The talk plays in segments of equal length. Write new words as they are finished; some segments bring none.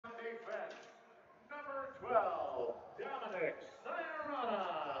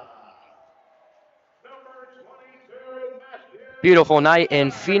Beautiful night in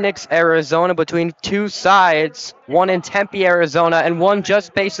Phoenix, Arizona between two sides, one in Tempe, Arizona, and one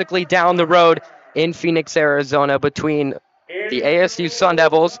just basically down the road in Phoenix, Arizona between the ASU Sun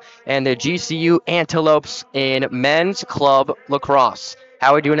Devils and the GCU Antelopes in men's club lacrosse.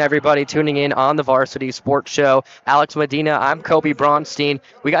 How are we doing, everybody tuning in on the Varsity Sports Show? Alex Medina, I'm Kobe Bronstein.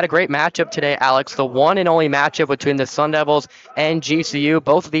 We got a great matchup today, Alex. The one and only matchup between the Sun Devils and GCU.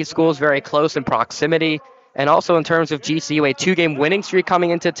 Both of these schools very close in proximity. And also in terms of GCU, a two-game winning streak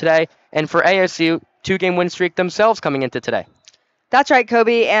coming into today. And for ASU, two-game win streak themselves coming into today. That's right,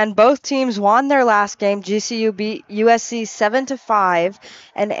 Kobe. And both teams won their last game. GCU beat USC 7-5,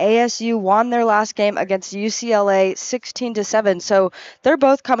 and ASU won their last game against UCLA 16-7. So they're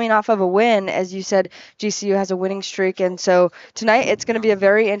both coming off of a win. As you said, GCU has a winning streak, and so tonight it's going to be a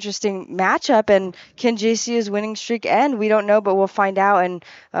very interesting matchup. And can GCU's winning streak end? We don't know, but we'll find out. And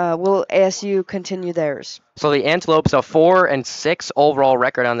will ASU continue theirs? So the Antelopes, a 4-6 overall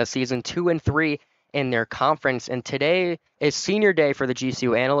record on the season, 2-3 in their conference. And today is senior day for the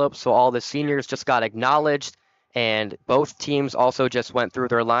GCU Antelopes, so all the seniors just got acknowledged. And both teams also just went through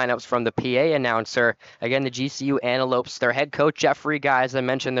their lineups from the PA announcer. Again, the GCU Antelopes, their head coach, Jeffrey Guy, as I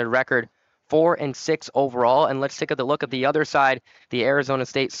mentioned, their record 4-6 overall. And let's take a look at the other side, the Arizona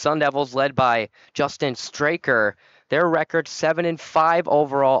State Sun Devils, led by Justin Straker. Their record 7-5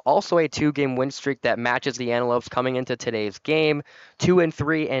 overall, also a two-game win streak that matches the Antelopes coming into today's game.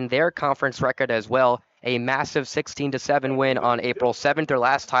 2-3 in their conference record as well. A massive 16-7 win on April 7th, their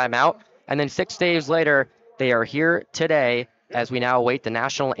last time out. And then 6 days later, they are here today as we now await the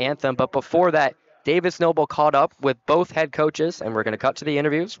national anthem. But before that, Davis Noble caught up with both head coaches, and we're going to cut to the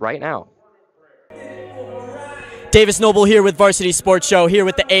interviews right now. Davis Noble here with Varsity Sports Show, here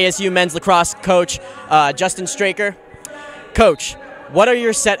with the ASU men's lacrosse coach, Justin Straker. Coach, what are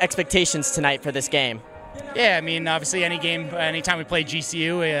your set expectations tonight for this game? Yeah, I mean, obviously any game, anytime we play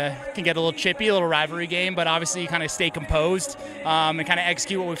GCU, can get a little chippy, a little rivalry game, but obviously you kind of stay composed and kind of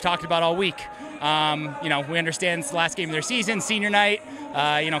execute what we've talked about all week. We understand it's the last game of their season, senior night,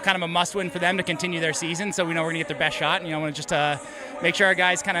 kind of a must-win for them to continue their season, so we know we're going to get their best shot, and, want to just make sure our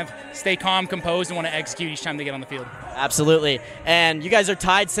guys kind of stay calm, composed, and want to execute each time they get on the field. Absolutely. And you guys are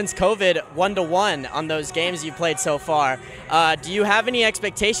tied since COVID 1-1 on those games you've played so far. Do you have any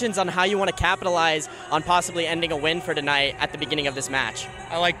expectations on how you want to capitalize on possibly ending a win for tonight at the beginning of this match?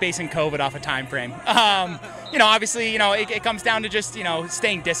 I like basing COVID off a time frame. Obviously, it comes down to just,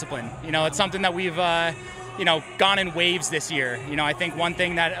 staying disciplined. It's something that we've, gone in waves this year. I think one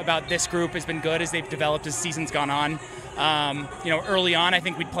thing that about this group has been good is they've developed as the season's gone on. Early on, I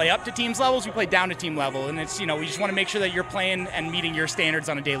think we'd play up to teams' levels. We play down to team level, and it's, we just want to make sure that you're playing and meeting your standards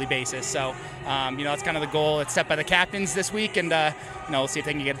on a daily basis. So, that's kind of the goal. It's set by the captains this week, and we'll see if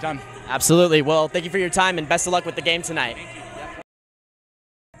they can get it done. Absolutely. Well, thank you for your time, and best of luck with the game tonight.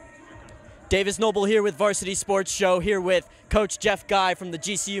 Davis Noble here with Varsity Sports Show, here with Coach Jeff Guy from the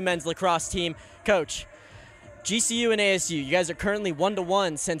GCU men's lacrosse team. Coach, GCU and ASU, you guys are currently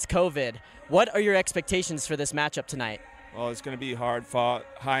 1-1 since COVID. What are your expectations for this matchup tonight? Well, it's going to be hard fought,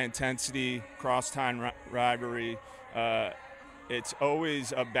 high intensity, cross-town rivalry. It's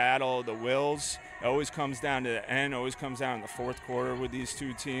always a battle of the wills. It always comes down to the end, always comes down in the fourth quarter with these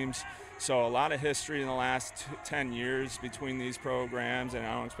two teams. So a lot of history in the last 10 years between these programs, and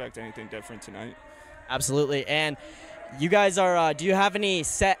I don't expect anything different tonight. Absolutely. And you guys are, do you have any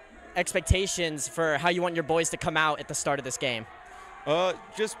set expectations for how you want your boys to come out at the start of this game?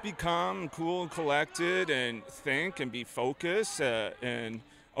 Just be calm, cool, and collected, and think and be focused, and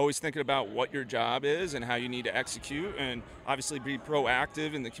always thinking about what your job is and how you need to execute, and obviously be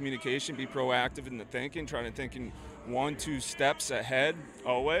proactive in the communication, be proactive in the thinking, trying to think in 1-2 steps ahead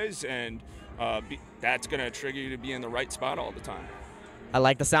always, and that's going to trigger you to be in the right spot all the time. I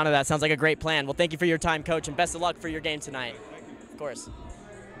like the sound of that. Sounds like a great plan. Well, thank you for your time, Coach, and best of luck for your game tonight. Of course.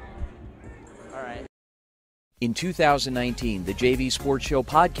 All right. In 2019, the JV Sports Show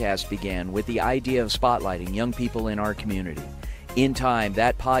podcast began with the idea of spotlighting young people in our community. In time,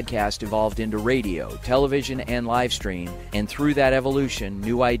 that podcast evolved into radio, television, and live stream, and through that evolution,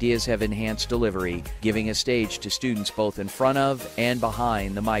 new ideas have enhanced delivery, giving a stage to students both in front of and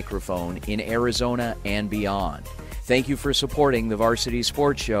behind the microphone in Arizona and beyond. Thank you for supporting the Varsity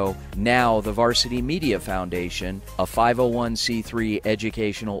Sports Show, now the Varsity Media Foundation, a 501c3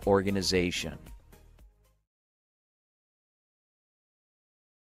 educational organization.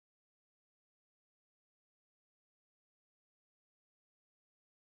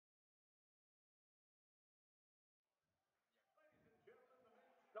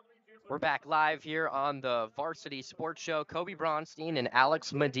 We're back live here on the Varsity Sports Show. Kobe Bronstein and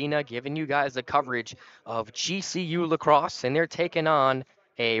Alex Medina giving you guys the coverage of GCU Lacrosse, and they're taking on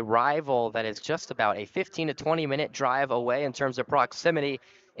a rival that is just about a 15 to 20 minute drive away in terms of proximity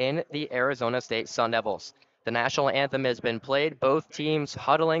in the Arizona State Sun Devils. The national anthem has been played, both teams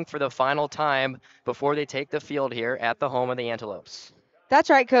huddling for the final time before they take the field here at the home of the Antelopes. That's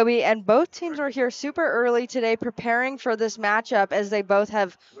right, Kobe. And both teams were here super early today preparing for this matchup as they both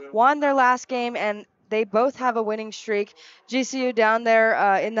have won their last game and they both have a winning streak. GCU down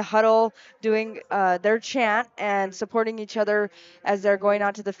there in the huddle doing their chant and supporting each other as they're going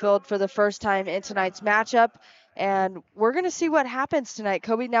onto the field for the first time in tonight's matchup. And we're going to see what happens tonight,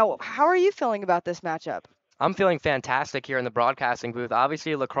 Kobe. Now, how are you feeling about this matchup? I'm feeling fantastic here in the broadcasting booth.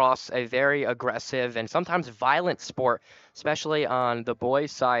 Obviously, lacrosse, a very aggressive and sometimes violent sport, especially on the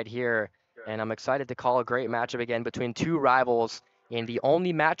boys' side here. And I'm excited to call a great matchup again between two rivals in the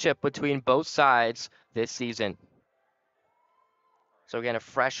only matchup between both sides this season. So again, a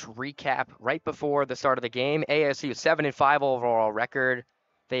fresh recap right before the start of the game. ASU 7-5 overall record.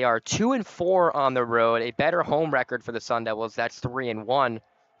 They are 2-4 on the road, a better home record for the Sun Devils. That's 3-1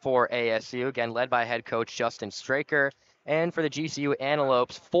 for ASU, again led by head coach Justin Straker. And for the GCU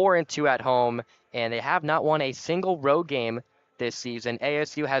Antelopes, 4-2 at home, and they have not won a single road game this season.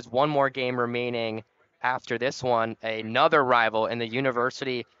 ASU has one more game remaining after this one, another rival in the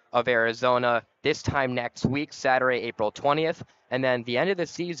University of Arizona, this time next week, Saturday, April 20th. And then the end of the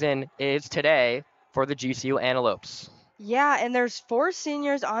season is today for the GCU Antelopes. Yeah, and there's 4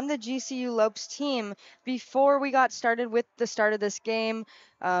 seniors on the GCU Lopes team. Before we got started with the start of this game,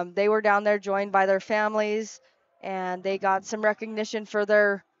 they were down there joined by their families, and they got some recognition for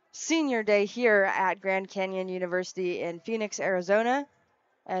their senior day here at Grand Canyon University in Phoenix, Arizona.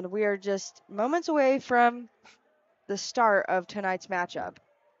 And we are just moments away from the start of tonight's matchup.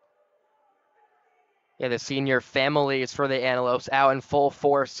 Yeah, the senior families for the Antelopes out in full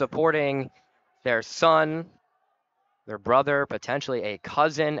force supporting their son, their brother, potentially a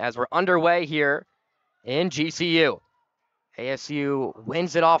cousin, as we're underway here in GCU. ASU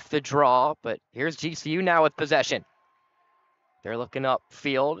wins it off the draw, but here's GCU now with possession. They're looking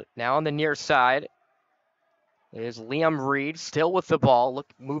upfield. Now on the near side is Liam Reed, still with the ball,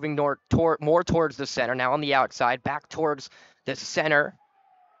 moving more towards the center. Now on the outside, back towards the center.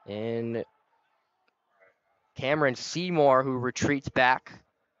 And Cameron Seymour, who retreats back,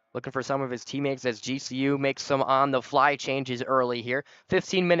 looking for some of his teammates as GCU makes some on-the-fly changes early here.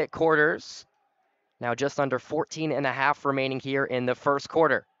 15-minute quarters. Now just under 14 and a half remaining here in the first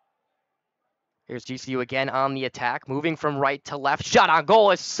quarter. Here's GCU again on the attack, moving from right to left. Shot on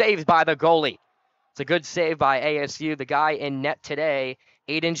goal is saved by the goalie. It's a good save by ASU. The guy in net today,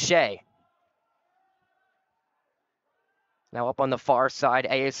 Aiden Shea. Now up on the far side,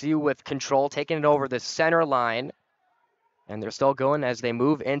 ASU with control, taking it over the center line. And they're still going as they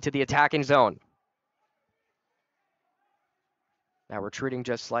move into the attacking zone. Now retreating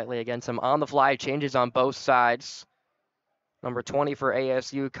just slightly. Again, some on-the-fly changes on both sides. Number 20 for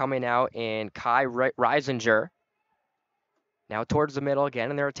ASU coming out in Kai Reisinger. Now towards the middle again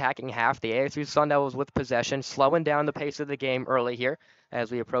in their attacking half. The ASU Sun Devils with possession, slowing down the pace of the game early here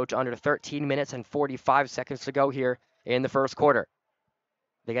as we approach under 13 minutes and 45 seconds to go here in the first quarter.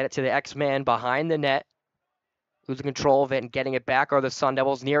 They get it to the X-Man behind the net. Losing control of it and getting it back are the Sun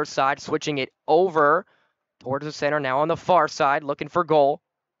Devils near side, switching it over towards the center. Now on the far side, looking for goal.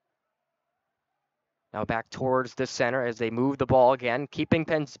 Now back towards the center as they move the ball again, keeping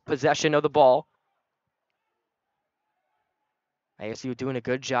possession of the ball. ASU doing a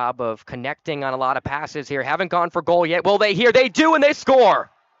good job of connecting on a lot of passes here. Haven't gone for goal yet. Will they here? They do, and they score.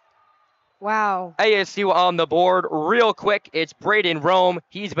 Wow. ASU on the board real quick. It's Braden Rome.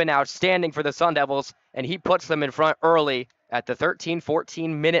 He's been outstanding for the Sun Devils, and he puts them in front early at the 13-14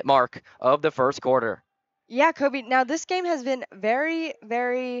 minute mark of the first quarter. Yeah, Kobe. Now, this game has been very,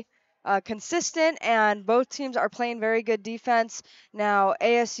 very consistent, and both teams are playing very good defense. Now,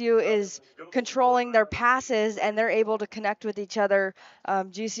 ASU is controlling their passes, and they're able to connect with each other.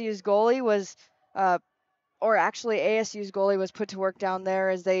 GCU's goalie was, or actually ASU's goalie was put to work down there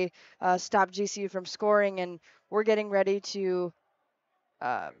as they stopped GCU from scoring, and we're getting ready to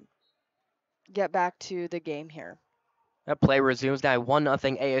get back to the game here. That play resumes now.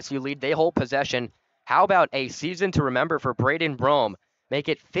 1-0 ASU lead. They hold possession. How about a season to remember for Braden Rome? Make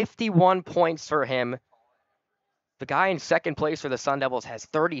it 51 points for him. The guy in second place for the Sun Devils has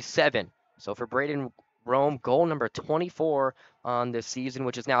 37. So for Braden Rome, goal number 24 on this season,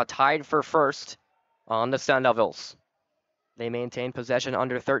 which is now tied for first on the Sun Devils. They maintain possession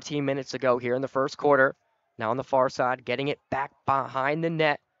under 13 minutes to go here in the first quarter. Now on the far side, getting it back behind the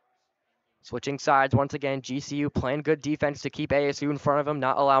net. Switching sides once again, GCU playing good defense to keep ASU in front of them,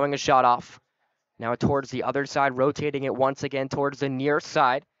 not allowing a shot off. Now towards the other side, rotating it once again towards the near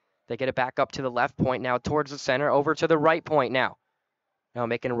side. They get it back up to the left point now towards the center, over to the right point now. Now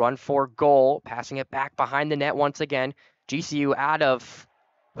making a run for goal, passing it back behind the net once again. GCU out of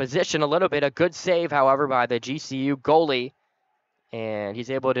position a little bit. A good save, however, by the GCU goalie. And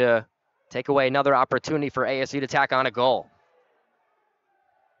he's able to take away another opportunity for ASU to tack on a goal.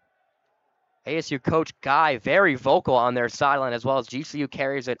 ASU coach Guy very vocal on their sideline, as well as GCU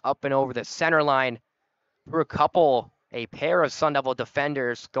carries it up and over the center line through a pair of Sun Devil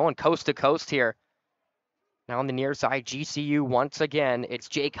defenders going coast to coast here. Now on the near side, GCU once again, it's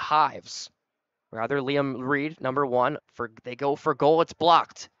Jake Hives. Rather Liam Reed, number 1. They go for goal, it's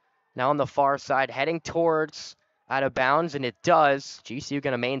blocked. Now on the far side, heading towards out of bounds, and it does. GCU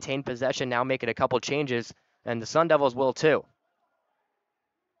going to maintain possession, now making a couple changes, and the Sun Devils will too.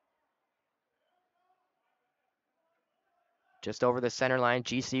 Just over the center line,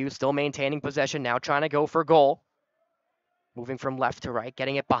 GCU still maintaining possession, now trying to go for goal. Moving from left to right,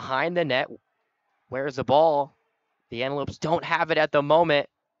 getting it behind the net. Where's the ball? The Antelopes don't have it at the moment,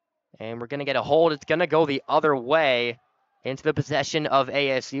 and we're going to get a hold. It's going to go the other way into the possession of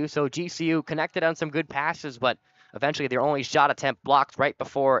ASU. So GCU connected on some good passes, but eventually their only shot attempt blocked right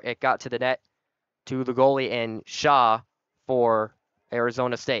before it got to the net to the goalie and Shaw for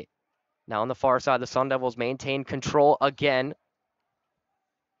Arizona State. Now on the far side, the Sun Devils maintain control again.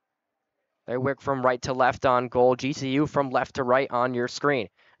 They work from right to left on goal. GCU from left to right on your screen.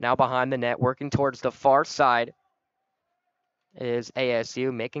 Now behind the net, working towards the far side is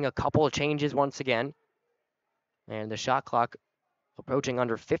ASU, making a couple of changes once again. And the shot clock approaching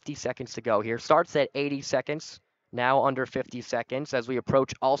under 50 seconds to go here. Starts at 80 seconds, now under 50 seconds as we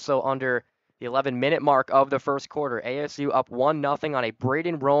approach also under the 11-minute mark of the first quarter. ASU up 1-0 on a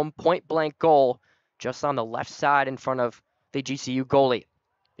Braden Rome point-blank goal just on the left side in front of the GCU goalie.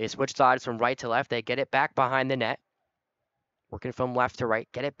 They switch sides from right to left. They get it back behind the net. Working from left to right.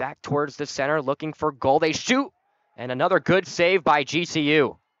 Get it back towards the center. Looking for goal. They shoot. And another good save by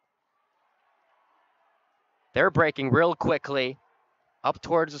GCU. They're breaking real quickly. Up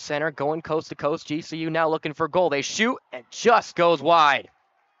towards the center. Going coast to coast. GCU now looking for goal. They shoot and just goes wide.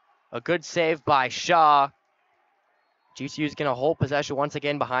 A good save by Shaw. GCU's going to hold possession once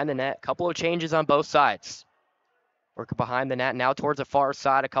again behind the net. Couple of changes on both sides. Working behind the net, now towards the far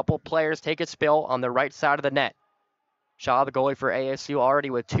side. A couple of players take a spill on the right side of the net. Shaw, the goalie for ASU, already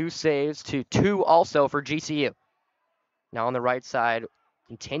with 2 saves to 2 also for GCU. Now on the right side,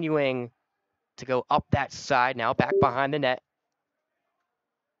 continuing to go up that side, now back behind the net.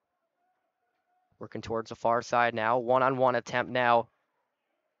 Working towards the far side now, one-on-one attempt now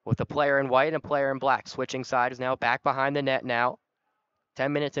with a player in white and a player in black. Switching sides now, back behind the net now.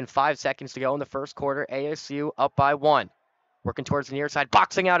 10 minutes and 5 seconds to go in the first quarter. ASU up by 1. Working towards the near side,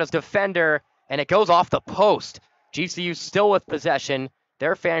 boxing out his defender, and it goes off the post. GCU still with possession.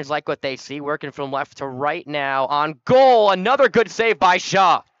 Their fans like what they see. Working from left to right now on goal. Another good save by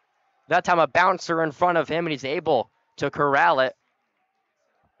Shaw. That time a bouncer in front of him, and he's able to corral it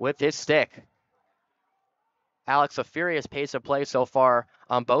with his stick. Alex, a furious pace of play so far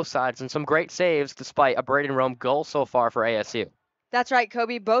on both sides, and some great saves despite a Braden Rome goal so far for ASU. That's right,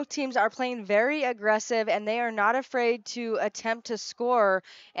 Kobe. Both teams are playing very aggressive, and they are not afraid to attempt to score.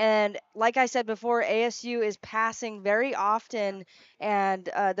 And like I said before, ASU is passing very often, and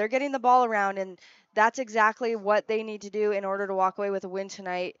they're getting the ball around, and that's exactly what they need to do in order to walk away with a win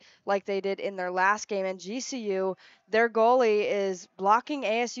tonight, like they did in their last game. And GCU, their goalie is blocking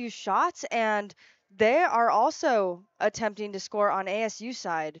ASU shots, and they are also attempting to score on ASU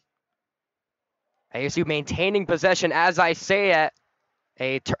side. ASU maintaining possession as I say it.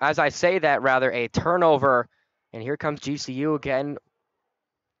 A turnover. And here comes GCU again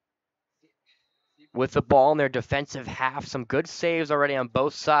with the ball in their defensive half. Some good saves already on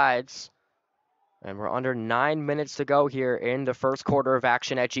both sides. And we're under 9 minutes to go here in the first quarter of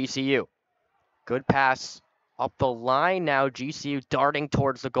action at GCU. Good pass up the line now. GCU darting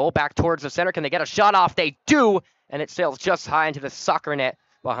towards the goal, back towards the center. Can they get a shot off? They do, and it sails just high into the soccer net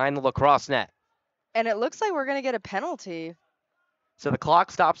behind the lacrosse net. And it looks like we're going to get a penalty. So the clock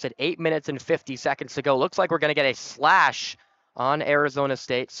stops at 8 minutes and 50 seconds to go. Looks like we're going to get a slash on Arizona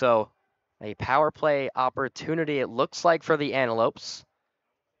State. So a power play opportunity, it looks like, for the Antelopes.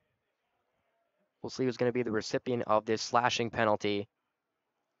 We'll see who's going to be the recipient of this slashing penalty.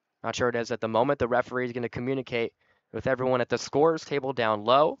 Not sure it is at the moment. The referee is going to communicate with everyone at the scores table down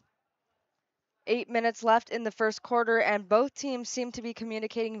low. 8 minutes left in the first quarter, and both teams seem to be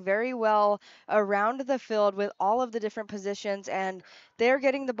communicating very well around the field with all of the different positions, and they're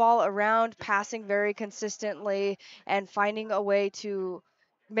getting the ball around, passing very consistently, and finding a way to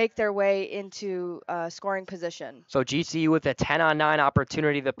make their way into scoring position. So GCU with a 10-on-9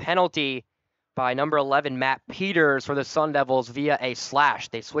 opportunity. The penalty by number 11, Matt Peters, for the Sun Devils via a slash.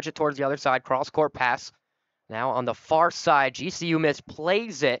 They switch it towards the other side, cross-court pass. Now on the far side, GCU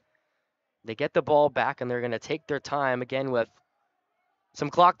misplays it. They get the ball back, and they're going to take their time again with some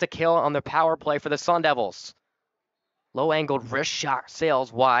clock to kill on the power play for the Sun Devils. Low-angled wrist shot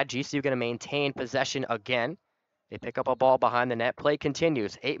sails wide. GCU going to maintain possession again. They pick up a ball behind the net. Play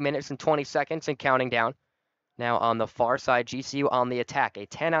continues. 8 minutes and 20 seconds and counting down. Now on the far side, GCU on the attack. A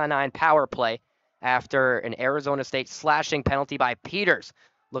 10-on-9 power play after an Arizona State slashing penalty by Peters.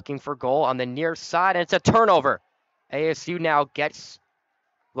 Looking for goal on the near side, and it's a turnover. ASU now gets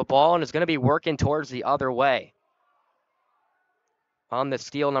the ball and is going to be working towards the other way. On the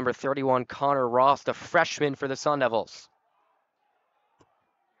steal, number 31, Connor Ross, the freshman for the Sun Devils.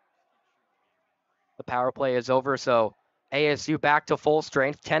 The power play is over, so ASU back to full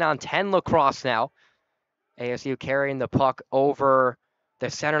strength. 10-on-10 lacrosse now. ASU carrying the puck over the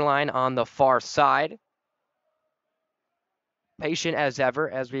center line on the far side. Patient as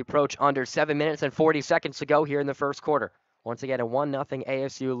ever as we approach under 7 minutes and 40 seconds to go here in the first quarter. Once again, a 1-0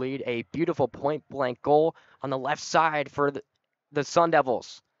 ASU lead. A beautiful point-blank goal on the left side for the Sun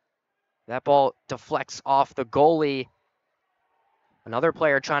Devils. That ball deflects off the goalie. Another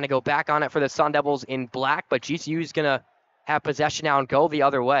player trying to go back on it for the Sun Devils in black, but GCU is going to have possession now and go the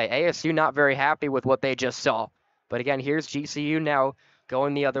other way. ASU not very happy with what they just saw. But again, here's GCU now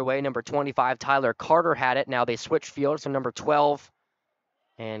going the other way. Number 25, Tyler Carter had it. Now they switch fields to number 12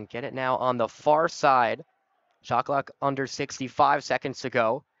 and get it now on the far side. Shot clock under 65 seconds to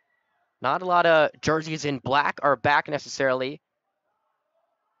go. Not a lot of jerseys in black are back necessarily.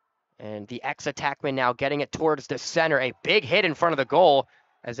 And the ex-attackman now getting it towards the center. A big hit in front of the goal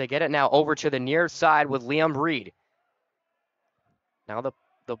as they get it now over to the near side with Liam Reed. Now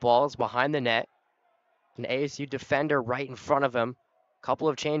the ball is behind the net. An ASU defender right in front of him. Couple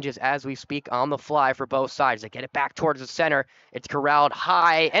of changes as we speak on the fly for both sides. They get it back towards the center. It's corralled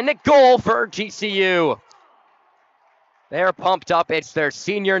high, and the goal for GCU. They're pumped up. It's their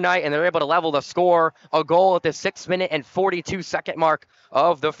senior night, and they're able to level the score. A goal at the 6-minute and 42-second mark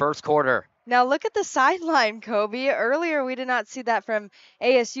of the first quarter. Now look at the sideline, Kobe. Earlier we did not see that from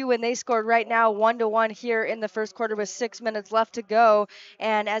ASU when they scored. Right now 1-1 here in the first quarter with 6 minutes left to go.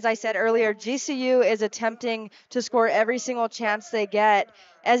 And as I said earlier, GCU is attempting to score every single chance they get,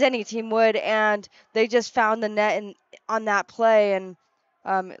 as any team would, and they just found the net on that play. And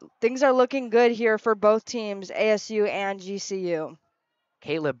things are looking good here for both teams, ASU and GCU.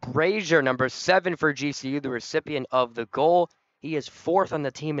 Caleb Brazier, number 7 for GCU, the recipient of the goal. He is 4th on the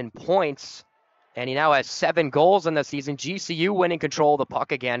team in points, and he now has 7 goals in the season. GCU winning control of the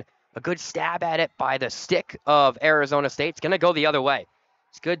puck again. A good stab at it by the stick of Arizona State. It's going to go the other way.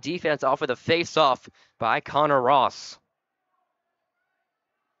 It's good defense off of the face-off by Connor Ross.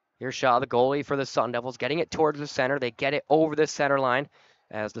 Here's Shaw, the goalie for the Sun Devils, getting it towards the center. They get it over the center line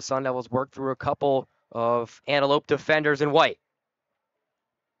as the Sun Devils work through a couple of Antelope defenders in white.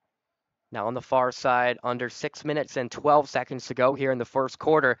 Now on the far side, under 6 minutes and 12 seconds to go here in the first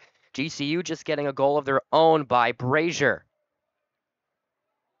quarter. GCU just getting a goal of their own by Brazier.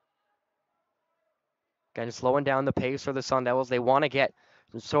 Kind of slowing down the pace for the Sun Devils. They want to get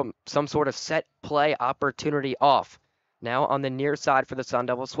some sort of set play opportunity off. Now on the near side for the Sun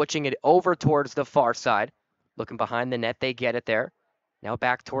Devils, switching it over towards the far side. Looking behind the net, they get it there. Now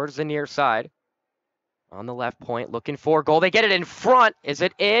back towards the near side. On the left point, looking for a goal. They get it in front. Is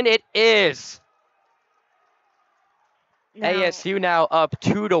it in? It is. ASU now up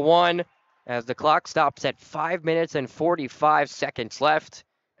 2-1 as the clock stops at 5 minutes and 45 seconds left.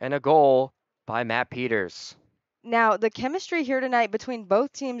 And a goal by Matt Peters. Now, the chemistry here tonight between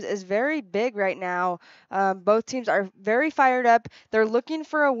both teams is very big right now. Both teams are very fired up. They're looking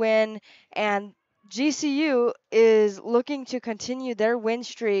for a win, and GCU is looking to continue their win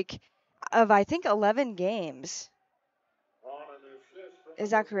streak of, I think, 11 games. Is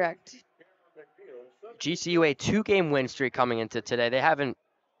that correct? GCU a 2-game win streak coming into today. They haven't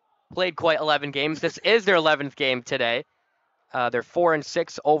played quite 11 games. This is their 11th game today. They're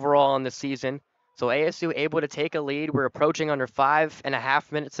 4-6 overall in the season. So ASU able to take a lead. We're approaching under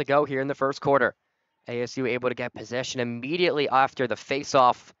 5.5 minutes to go here in the first quarter. ASU able to get possession immediately after the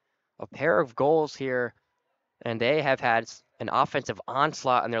face-off. A pair of goals here, and they have had an offensive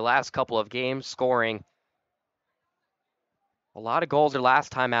onslaught in their last couple of games, scoring A lot of goals their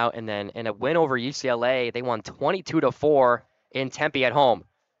last time out, and then in a win over UCLA, they won 22-4 in Tempe at home.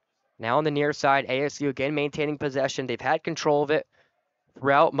 Now on the near side, ASU again maintaining possession. They've had control of it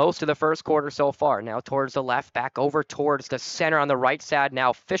throughout most of the first quarter so far. Now towards the left, back over towards the center on the right side. Now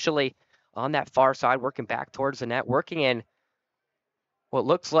officially on that far side, working back towards the net, working in what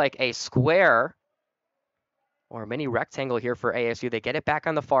looks like a square or a mini rectangle here for ASU. They get it back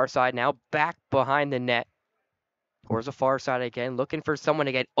on the far side, now back behind the net towards the far side again, looking for someone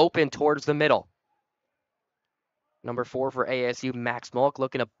to get open towards the middle. Number 4 for ASU, Max Mulk,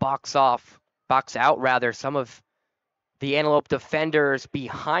 looking to box out some of the Antelope defenders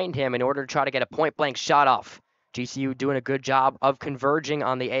behind him in order to try to get a point-blank shot off. GCU doing a good job of converging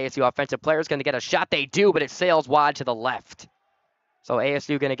on the ASU offensive players. Going to get a shot. They do, but it sails wide to the left. So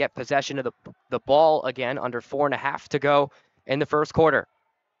ASU going to get possession of the ball again, under 4.5 to go in the first quarter.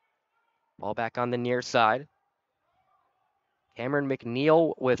 Ball back on the near side. Cameron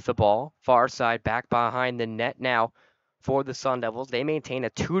McNeil with the ball. Far side, back behind the net now for the Sun Devils. They maintain a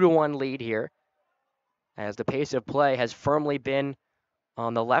 2-1 lead here, as the pace of play has firmly been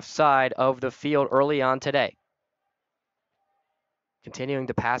on the left side of the field early on today. Continuing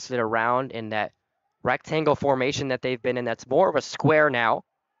to pass it around in that rectangle formation that they've been in. That's more of a square now.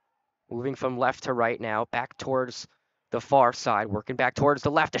 Moving from left to right now, back towards the far side, working back towards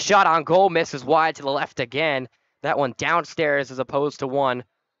the left. A shot on goal, misses wide to the left again. That one downstairs as opposed to one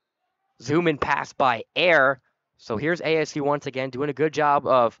zoom in pass by air. So here's ASU once again doing a good job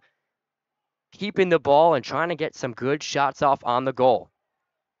of keeping the ball and trying to get some good shots off on the goal.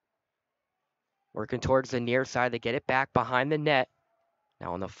 Working towards the near side, they get it back behind the net.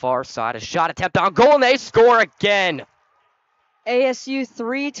 Now on the far side, a shot attempt on goal, and they score again. ASU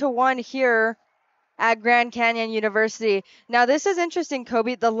 3-1 here at Grand Canyon University. Now this is interesting,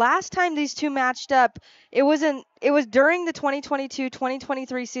 Kobe. The last time these two matched up, it was during the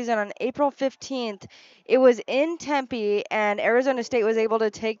 2022-2023 season on April 15th. It was in Tempe, and Arizona State was able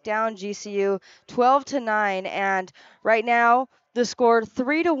to take down GCU 12-9. And right now the score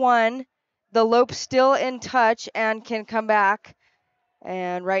 3-1. The Lopes still in touch and can come back.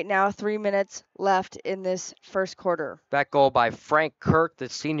 And right now, 3 minutes left in this first quarter. That goal by Frank Kirk, the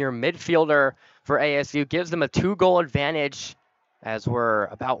senior midfielder for ASU, gives them a 2-goal advantage, as we're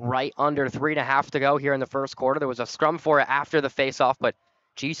about right under 3.5 to go here in the first quarter. There was a scrum for it after the faceoff, but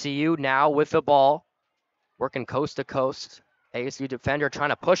GCU now with the ball, working coast to coast. ASU defender trying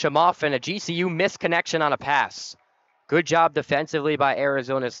to push him off, and a GCU misconnection on a pass. Good job defensively by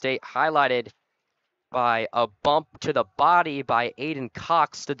Arizona State, highlighted by a bump to the body by Aiden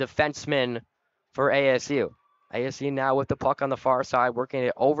Cox, the defenseman for ASU. ASU now with the puck on the far side, working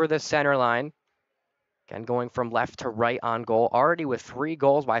it over the center line. Again, going from left to right on goal, already with 3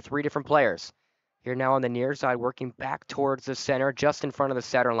 goals by 3 different players. Here now on the near side, working back towards the center, just in front of the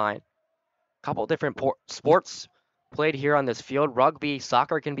center line. A couple different sports played here on this field. Rugby,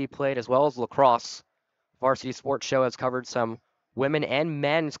 soccer can be played, as well as lacrosse. Varsity Sports Show has covered some women and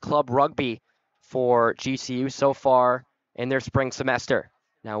men's club rugby for GCU so far in their spring semester.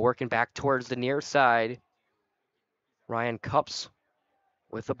 Now working back towards the near side. Ryan Cups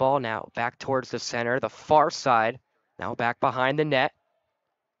with the ball now. Back towards the center, the far side. Now back behind the net.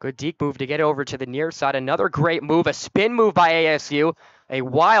 Good deke move to get over to the near side. Another great move, a spin move by ASU. A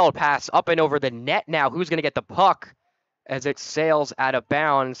wild pass up and over the net now. Who's going to get the puck as it sails out of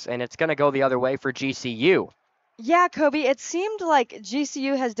bounds, and it's going to go the other way for GCU. Yeah, Kobe, it seemed like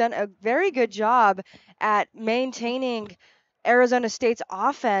GCU has done a very good job at maintaining Arizona State's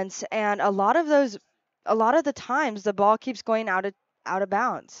offense, and a lot of the times the ball keeps going out of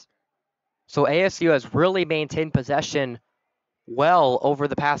bounds. So ASU has really maintained possession well over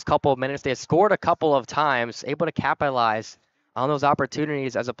the past couple of minutes. They have scored a couple of times, able to capitalize on those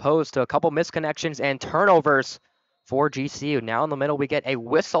opportunities, as opposed to a couple misconnections and turnovers for GCU. Now in the middle, we get a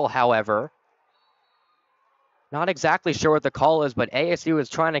whistle, however. Not exactly sure what the call is, but ASU is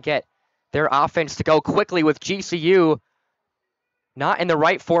trying to get their offense to go quickly with GCU not in the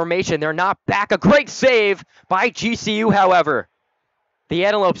right formation. They're not back. A great save by GCU, however. The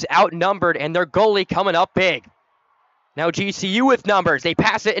Antelopes outnumbered, and their goalie coming up big. Now GCU with numbers. They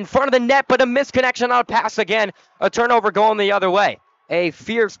pass it in front of the net, but a misconnection on a pass again. A turnover going the other way. A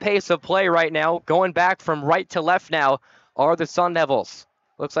fierce pace of play right now. Going back from right to left now are the Sun Devils.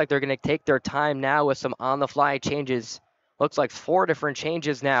 Looks like they're going to take their time now with some on-the-fly changes. Looks like 4 different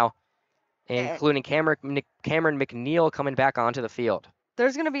changes now, including Cameron McNeil coming back onto the field.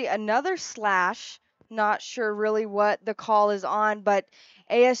 There's going to be another slash. Not sure really what the call is on, but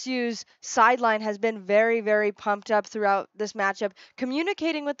ASU's sideline has been very, very pumped up throughout this matchup,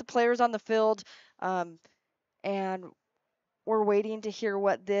 communicating with the players on the field, and we're waiting to hear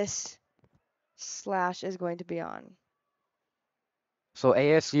what this slash is going to be on. So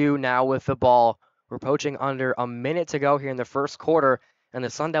ASU now with the ball. We're approaching under a minute to go here in the first quarter, and the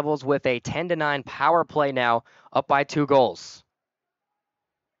Sun Devils with a 10-9 power play now, up by 2 goals.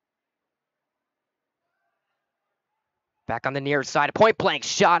 Back on the near side, a point blank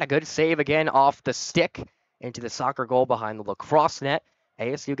shot, a good save again off the stick into the soccer goal behind the Lacrosse net.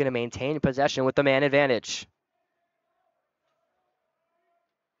 ASU going to maintain possession with the man advantage.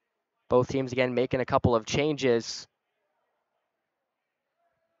 Both teams again making a couple of changes.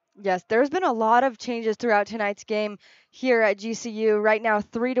 Yes, there's been a lot of changes throughout tonight's game here at GCU. Right now,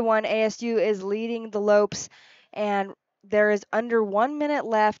 3-1, ASU is leading the Lopes, and there is under 1 minute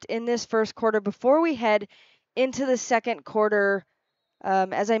left in this first quarter before we head into the second quarter.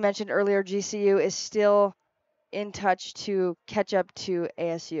 As I mentioned earlier, GCU is still in touch to catch up to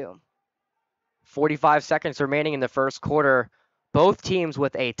ASU. 45 seconds remaining in the first quarter. Both teams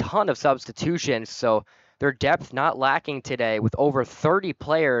with a ton of substitutions, so their depth not lacking today with over 30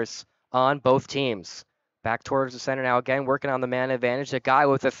 players on both teams. Back towards the center now again, working on the man advantage. The guy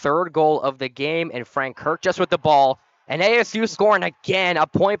with the 3rd goal of the game, and Frank Kirk just with the ball. And ASU scoring again. A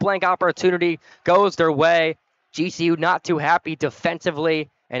point-blank opportunity goes their way. GCU not too happy defensively,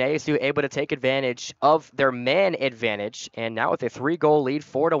 and ASU able to take advantage of their man advantage. And now with a 3-goal lead,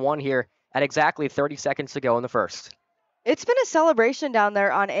 4-1 here at exactly 30 seconds to go in the first. It's been a celebration down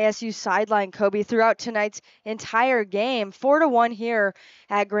there on ASU's sideline, Kobe, throughout tonight's entire game. 4-1 here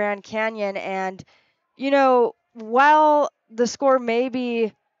at Grand Canyon. And, you know, while the score may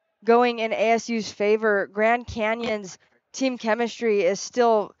be going in ASU's favor, Grand Canyon's team chemistry is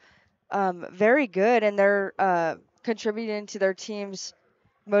still very good, and they're contributing to their team's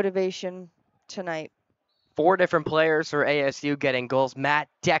motivation tonight. 4 different players for ASU getting goals. Matt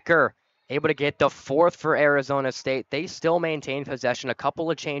Decker able to get the 4th for Arizona State. They still maintain possession. A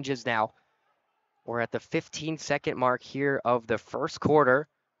couple of changes now. We're at the 15-second mark here of the first quarter.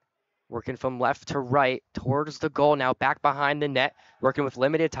 Working from left to right towards the goal now, back behind the net. Working with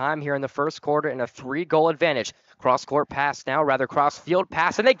limited time here in the first quarter and a 3-goal advantage. Cross-court pass now, rather cross-field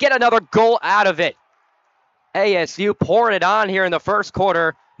pass, and they get another goal out of it. ASU pouring it on here in the first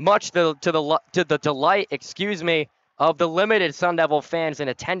quarter, much to the delight, of the limited Sun Devil fans in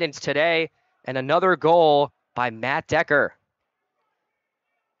attendance today, and another goal by Matt Decker.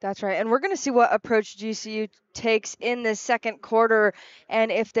 That's right, and we're going to see what approach GCU takes in this second quarter,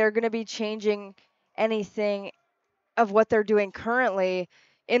 and if they're going to be changing anything of what they're doing currently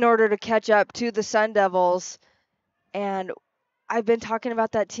in order to catch up to the Sun Devils. And I've been talking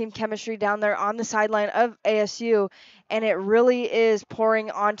about that team chemistry down there on the sideline of ASU, and it really is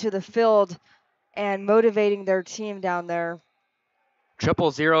pouring onto the field and motivating their team down there.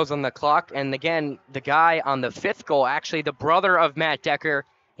 000 on the clock, and again, the guy on the 5th goal, actually the brother of Matt Decker,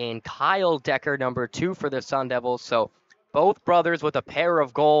 and Kyle Decker, number 2 for the Sun Devils. So both brothers with a pair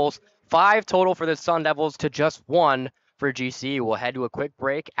of goals. 5 total for the Sun Devils to just 1 for GCU. We'll head to a quick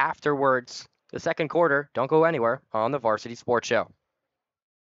break afterwards. The second quarter. Don't go anywhere on the Varsity Sports Show.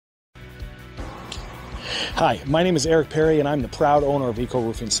 Hi, my name is Eric Perry, and I'm the proud owner of Eco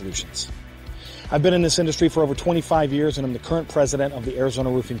Roofing Solutions. I've been in this industry for over 25 years, and I'm the current president of the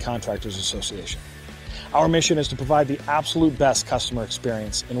Arizona Roofing Contractors Association. Our mission is to provide the absolute best customer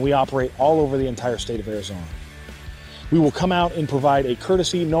experience, and we operate all over the entire state of Arizona. We will come out and provide a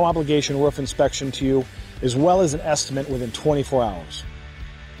courtesy, no-obligation roof inspection to you, as well as an estimate within 24 hours.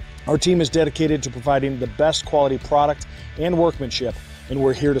 Our team is dedicated to providing the best quality product and workmanship, and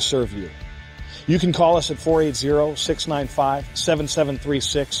we're here to serve you. You can call us at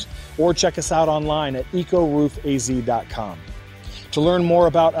 480-695-7736 or check us out online at ecoroofaz.com. To learn more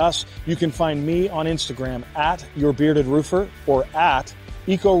about us, you can find me on Instagram at YourBeardedRoofer or at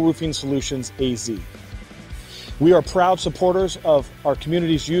Eco Roofing Solutions AZ. We are proud supporters of our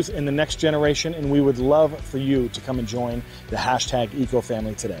community's youth and the next generation, and we would love for you to come and join the hashtag Eco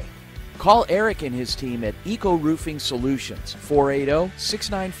Family today. Call Eric and his team at Eco Roofing Solutions,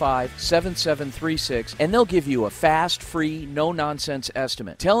 480-695-7736, and they'll give you a fast, free, no-nonsense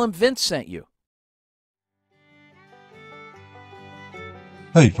estimate. Tell them Vince sent you.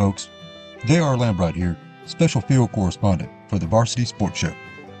 Hey folks, J.R. Lambright here, special field correspondent for the Varsity Sports Show.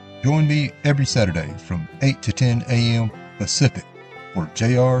 Join me every Saturday from 8 to 10 a.m. Pacific for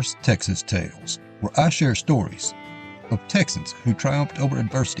JR's Texas Tales, where I share stories of Texans who triumphed over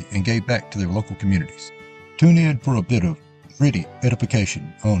adversity and gave back to their local communities. Tune in for a bit of gritty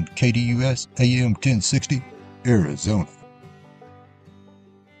edification on KDUS AM 1060, Arizona.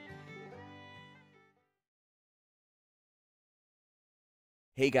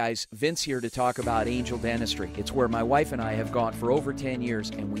 Hey guys, Vince here to talk about Angel Dentistry. It's where my wife and I have gone for over 10 years,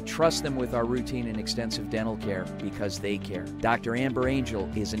 and we trust them with our routine and extensive dental care because they care. Dr. Amber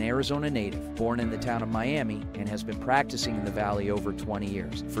Angel is an Arizona native, born in the town of Miami, and has been practicing in the Valley over 20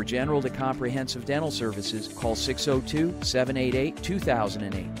 years. For general to comprehensive dental services, call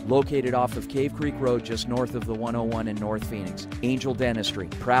 602-788-2008. Located off of Cave Creek Road just north of the 101 in North Phoenix. Angel Dentistry,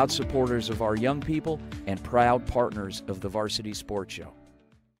 proud supporters of our young people and proud partners of the Varsity Sports Show.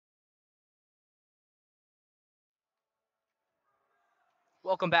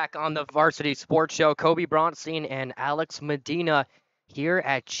 Welcome back on the Varsity Sports Show. Kobe Bronstein and Alex Medina here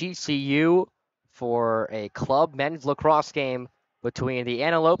at GCU for a club men's lacrosse game between the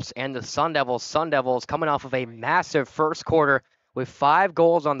Antelopes and the Sun Devils. Sun Devils coming off of a massive first quarter with 5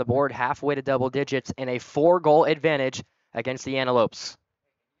 goals on the board, halfway to double digits, and a 4-goal advantage against the Antelopes.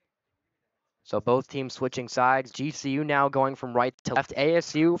 So both teams switching sides. GCU now going from right to left.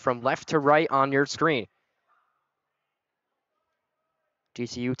 ASU from left to right on your screen.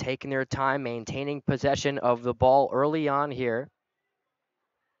 GCU taking their time, maintaining possession of the ball early on here.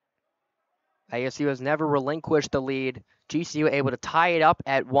 ASU has never relinquished the lead. GCU able to tie it up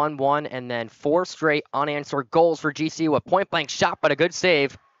at 1-1, and then 4 straight unanswered goals for GCU. A point-blank shot, but a good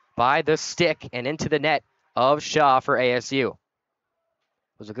save by the stick and into the net of Shaw for ASU.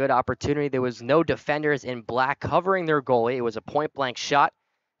 It was a good opportunity. There was no defenders in black covering their goalie. It was a point-blank shot.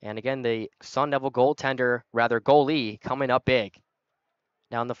 And again, the Sun Devil goalie, coming up big.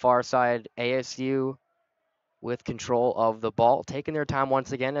 Down the far side, ASU with control of the ball, taking their time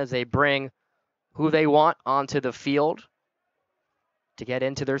once again as they bring who they want onto the field to get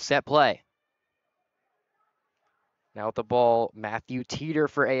into their set play. Now with the ball, Matthew Teeter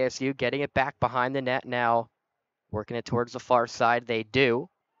for ASU, getting it back behind the net now, working it towards the far side. They do.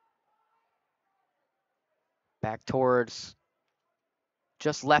 Back towards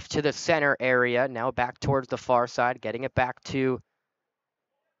just left to the center area, now back towards the far side, getting it back to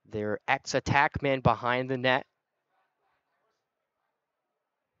their ex-attackman behind the net.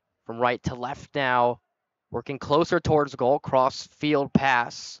 From right to left now, working closer towards goal, cross-field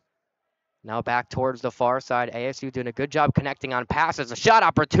pass. Now back towards the far side. ASU doing a good job connecting on passes. A shot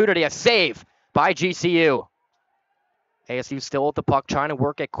opportunity, a save by GCU. ASU still with the puck, trying to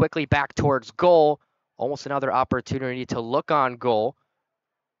work it quickly back towards goal. Almost another opportunity to look on goal.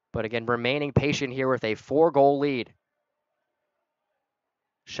 But again, remaining patient here with a 4-goal lead.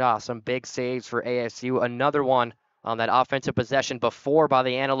 Shaw, some big saves for ASU. Another one on that offensive possession before by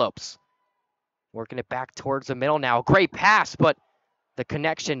the Antelopes. Working it back towards the middle now. Great pass, but the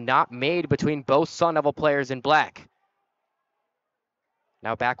connection not made between both Sun Devil players in black.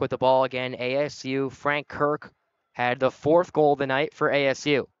 Now back with the ball again, ASU. Frank Kirk had the 4th goal of the night for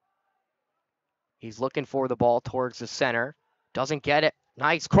ASU. He's looking for the ball towards the center. Doesn't get it.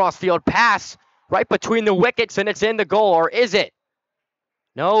 Nice cross-field pass right between the wickets, and it's in the goal, or is it?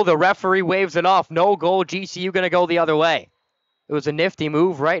 No, the referee waves it off. No goal. GCU going to go the other way. It was a nifty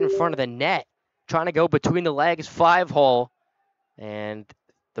move right in front of the net. Trying to go between the legs, 5-hole. And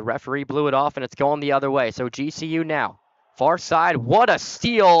the referee blew it off, and it's going the other way. So GCU now. Far side. What a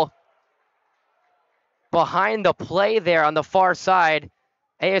steal. Behind the play there on the far side.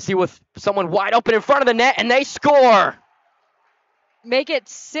 ASU with someone wide open in front of the net, and they score. Make it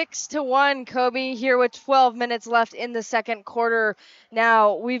 6-1, Kobe, here with 12 minutes left in the second quarter.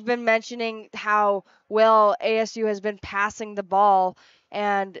 Now, we've been mentioning how well ASU has been passing the ball,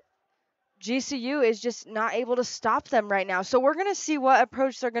 and GCU is just not able to stop them right now. So we're going to see what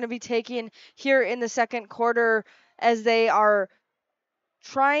approach they're going to be taking here in the second quarter as they are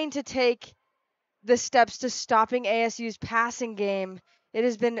trying to take the steps to stopping ASU's passing game. It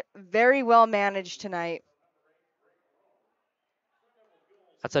has been very well managed tonight.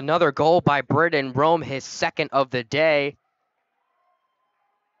 That's another goal by Britton Rome, his 2nd of the day.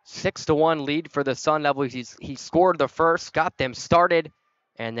 6-1 lead for the Sun Devils. He scored the first, got them started,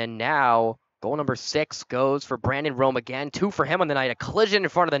 and then now goal number 6 goes for Brandon Rome again. 2 for him on the night. A collision in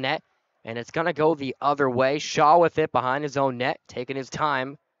front of the net, and it's going to go the other way. Shaw with it behind his own net, taking his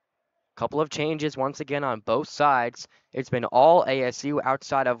time. Couple of changes once again on both sides. It's been all ASU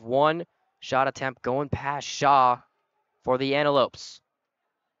outside of one shot attempt going past Shaw for the Antelopes.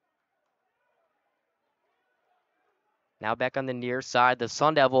 Now back on the near side, the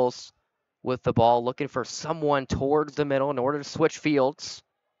Sun Devils with the ball, looking for someone towards the middle in order to switch fields.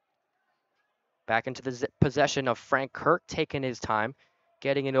 Back into the possession of Frank Kirk, taking his time,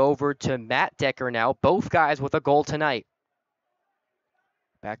 getting it over to Matt Decker now. Both guys with a goal tonight.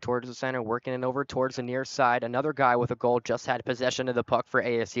 Back towards the center, working it over towards the near side. Another guy with a goal just had possession of the puck for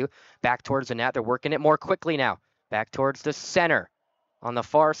ASU. Back towards the net, they're working it more quickly now. Back towards the center. on the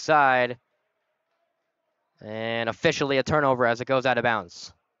far side. And officially a turnover as it goes out of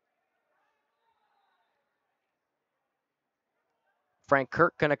bounds. Frank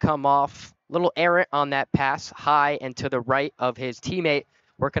Kirk going to come off. Little errant on that pass, high and to the right of his teammate,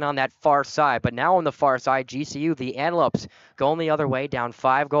 working on that far side. But now on the far side, GCU, the Antelopes, going the other way, down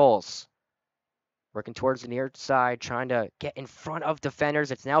 5 goals. Working towards the near side, trying to get in front of defenders.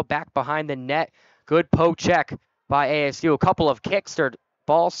 It's now back behind the net. Good poke check by ASU. A couple of kicks. Their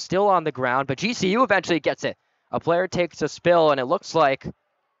ball still on the ground, but GCU eventually gets it. A player takes a spill, and it looks like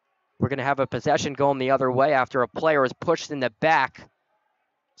we're going to have a possession going the other way after a player is pushed in the back.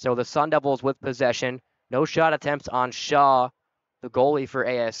 So the Sun Devils with possession. No shot attempts on Shaw, the goalie for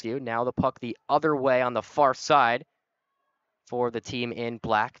ASU. Now the puck the other way on the far side for the team in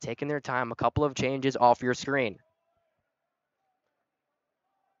black. Taking their time. A couple of changes off your screen.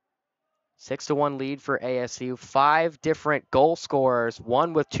 6-1 lead for ASU. 5 different goal scorers.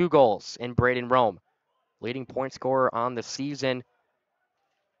 One with 2 goals in Braden Rome. Leading point scorer on the season.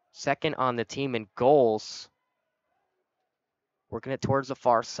 Second on the team in goals. Working it towards the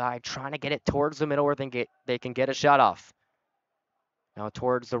far side, trying to get it towards the middle where they can get a shot off. Now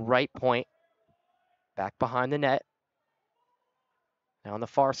towards the right point, back behind the net. Now on the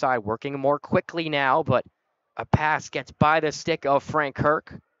far side, working more quickly now, but a pass gets by the stick of Frank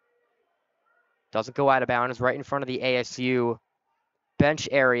Kirk. Doesn't go out of bounds, right in front of the ASU bench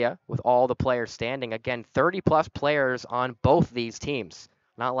area with all the players standing. Again, 30-plus players on both these teams,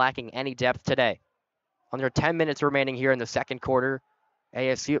 not lacking any depth today. Under 10 minutes remaining here in the second quarter.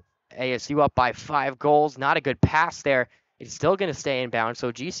 ASU up by 5 goals. Not a good pass there. It's still going to stay in bounds,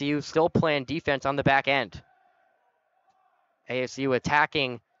 so GCU still playing defense on the back end. ASU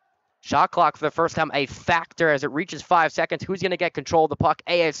attacking. Shot clock for the first time a factor as it reaches 5 seconds. Who's going to get control of the puck?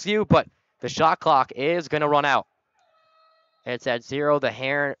 ASU, but the shot clock is going to run out. It's at 0.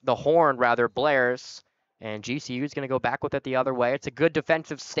 The horn blares, and GCU is going to go back with it the other way. It's a good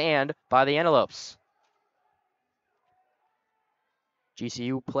defensive stand by the Antelopes.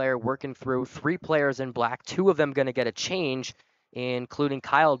 GCU player working through 3 players in black. 2 of them going to get a change, including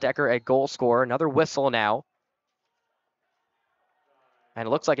Kyle Decker, a goal scorer. Another whistle now. And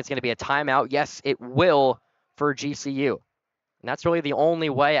it looks like it's going to be a timeout. Yes, it will for GCU. And that's really the only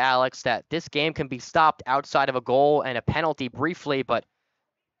way, Alex, that this game can be stopped outside of a goal and a penalty briefly, but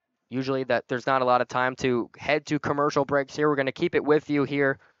usually that there's not a lot of time to head to commercial breaks here. We're going to keep it with you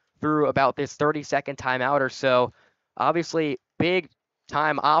here through about this 30-second timeout or so. Obviously, big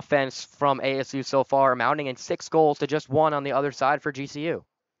time offense from ASU so far, amounting in 6 goals to just 1 on the other side for GCU.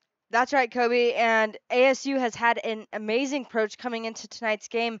 That's right, Kobe. And ASU has had an amazing approach coming into tonight's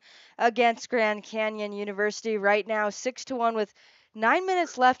game against Grand Canyon University. Right now, 6-1 with 9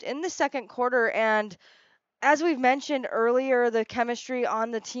 minutes left in the second quarter. And as we've mentioned earlier, the chemistry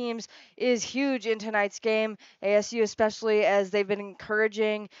on the teams is huge in tonight's game. ASU especially, as they've been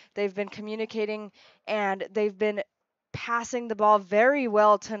encouraging, they've been communicating, and they've been passing the ball very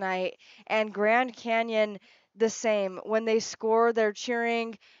well tonight. And Grand Canyon the same. When they score, they're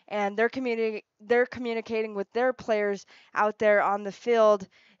cheering and they're communicating with their players out there on the field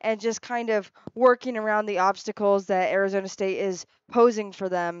and just kind of working around the obstacles that Arizona State is posing for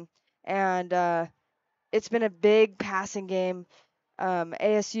them. And it's been a big passing game.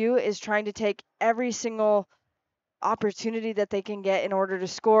 ASU is trying to take every single opportunity that they can get in order to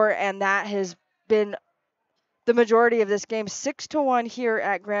score, and that has been the majority of this game. 6-1 here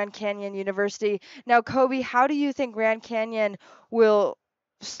at Grand Canyon University. Now, Kobe, how do you think Grand Canyon will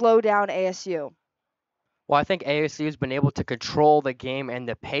slow down ASU? Well, I think ASU has been able to control the game and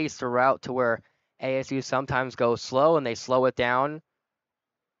the pace throughout to where ASU sometimes goes slow and they slow it down,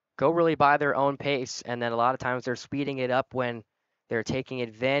 go really by their own pace, and then a lot of times they're speeding it up when they're taking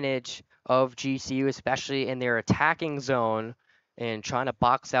advantage of GCU, especially in their attacking zone, and trying to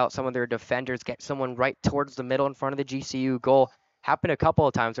box out some of their defenders, get someone right towards the middle in front of the GCU goal. Happened a couple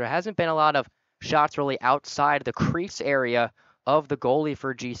of times. There hasn't been a lot of shots really outside the crease area of the goalie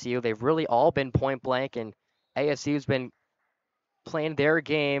for GCU. They've really all been point blank, and ASU's been playing their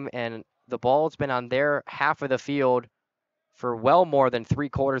game, and the ball's been on their half of the field for well more than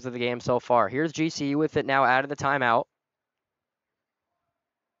 3/4 of the game so far. Here's GCU with it now out of the timeout.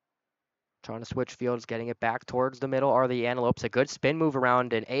 Trying to switch fields, getting it back towards the middle are the Antelopes. A good spin move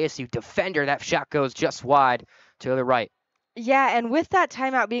around an ASU defender. That shot goes just wide to the right. Yeah, and with that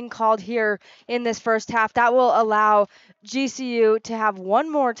timeout being called here in this first half, that will allow GCU to have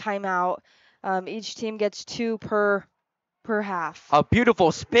one more timeout. Each team gets 2 per half. A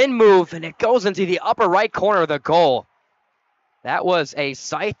beautiful spin move, and it goes into the upper right corner of the goal. That was a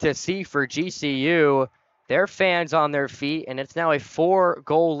sight to see for GCU. their fans on their feet, and it's now a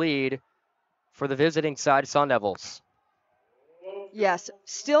 4-goal lead for the visiting side Sun Devils. Yes,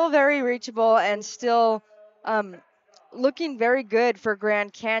 still very reachable and still looking very good for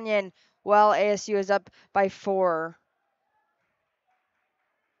Grand Canyon while ASU is up by 4.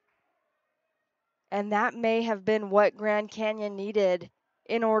 And that may have been what Grand Canyon needed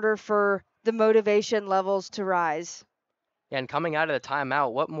in order for the motivation levels to rise. And coming out of the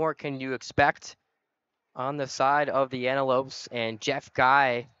timeout, what more can you expect on the side of the Antelopes and Jeff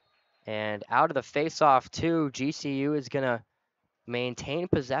Guy? And out of the face-off too, GCU is going to maintain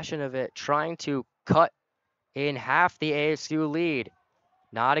possession of it, trying to cut in half the ASU lead.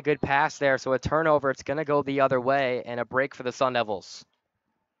 Not a good pass there, so a turnover. It's going to go the other way, and a break for the Sun Devils.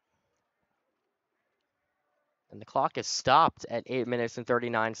 And the clock is stopped at 8 minutes and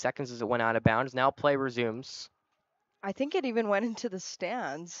 39 seconds as it went out of bounds. Now play resumes. I think it even went into the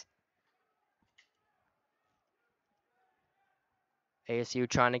stands. ASU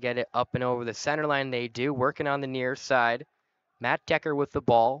trying to get it up and over the center line. They do, working on the near side. Matt Decker with the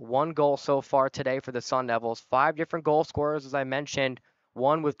ball. 1 goal so far today for the Sun Devils. 5 different goal scorers, as I mentioned.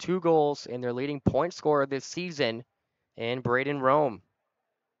 1 with 2 goals in their leading point scorer this season in Braden Rome.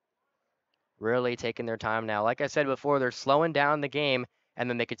 Really taking their time now. Like I said before, they're slowing down the game, and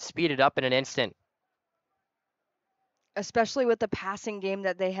then they could speed it up in an instant. Especially with the passing game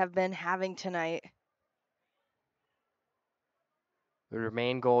that they have been having tonight. The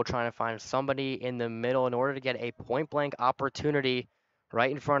main goal trying to find somebody in the middle in order to get a point-blank opportunity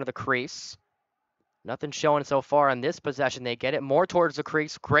right in front of the crease. Nothing showing so far on this possession. They get it more towards the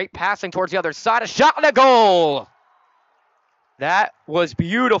crease. Great passing towards the other side. A shot and a goal! That was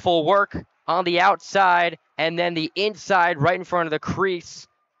beautiful work on the outside, and then the inside right in front of the crease.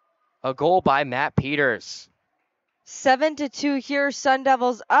 A goal by Matt Peters. 7-2 here, Sun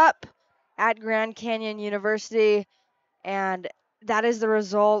Devils up at Grand Canyon University, and that is the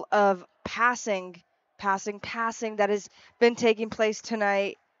result of passing that has been taking place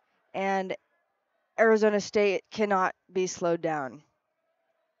tonight, and Arizona State cannot be slowed down.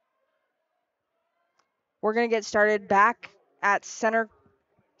 We're going to get started back at center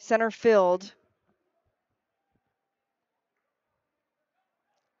field.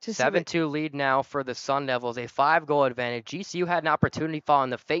 7-2 lead now for the Sun Devils, a 5-goal advantage. GCU had an opportunity following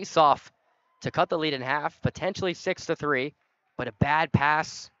the face-off to cut the lead in half, potentially 6-3, but a bad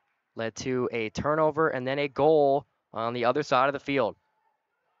pass led to a turnover and then a goal on the other side of the field.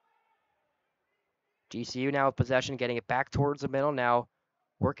 GCU now with possession, getting it back towards the middle, now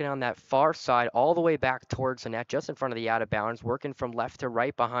working on that far side all the way back towards the net, just in front of the out of bounds, working from left to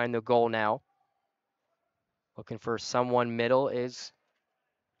right behind the goal now. Looking for someone middle is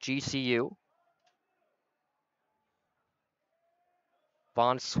GCU.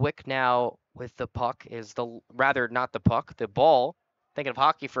 Von Swick now with the puck is not the puck, the ball. Thinking of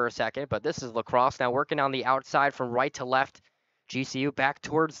hockey for a second, but this is lacrosse now working on the outside from right to left. GCU back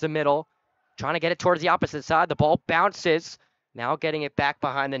towards the middle, trying to get it towards the opposite side. The ball bounces, now getting it back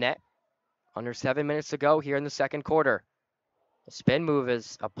behind the net. Under 7 minutes to go here in the second quarter. The spin move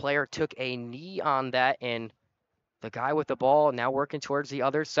as a player took a knee on that, and the guy with the ball now working towards the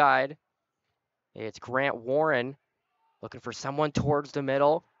other side. It's Grant Warren looking for someone towards the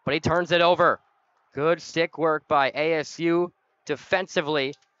middle, but he turns it over. Good stick work by ASU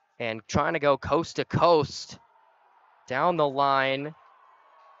defensively and trying to go coast to coast down the line.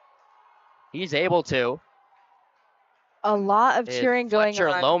 He's able to. A lot of cheering going Fletcher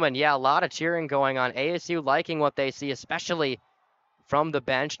on. Lohman, yeah, a lot of cheering going on. ASU liking what they see, especially from the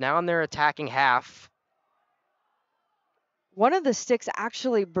bench. Now in their attacking half. One of the sticks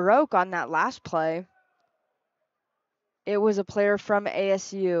actually broke on that last play. It was a player from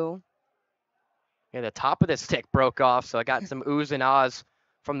ASU. Yeah, the top of the stick broke off, so I got some oohs and ahs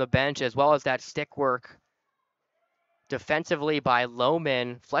from the bench, as well as that stick work defensively by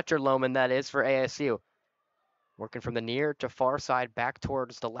Lohman, Fletcher Lohman, that is, for ASU. Working from the near to far side, back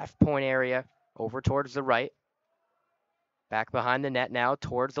towards the left point area, over towards the right. Back behind the net now,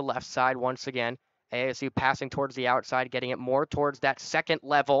 towards the left side once again. ASU passing towards the outside, getting it more towards that second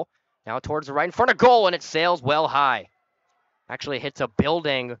level. Now towards the right in front of goal, and it sails well high. Actually hits a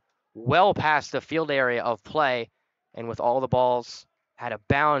building well past the field area of play. And with all the balls out of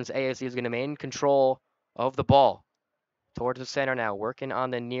bounds, ASU is going to maintain control of the ball. Towards the center now, working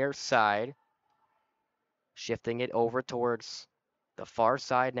on the near side. Shifting it over towards the far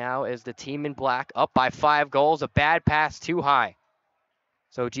side now is the team in black, up by 5 goals. A bad pass too high.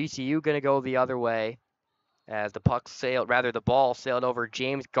 So GCU going to go the other way as the ball sailed over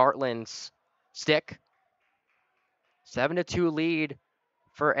James Gartland's stick. 7-2 lead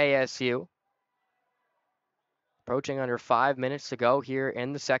for ASU. Approaching under 5 minutes to go here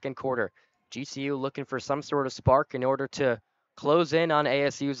in the second quarter. GCU looking for some sort of spark in order to close in on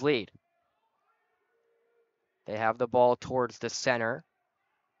ASU's lead. They have the ball towards the center.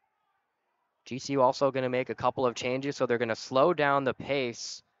 GCU also going to make a couple of changes, so they're going to slow down the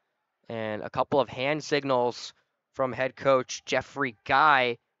pace, and a couple of hand signals from head coach Jeffrey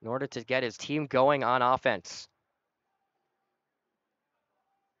Guy in order to get his team going on offense.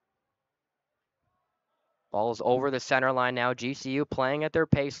 Ball is over the center line now. GCU playing at their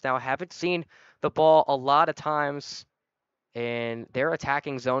pace now. Haven't seen the ball a lot of times in their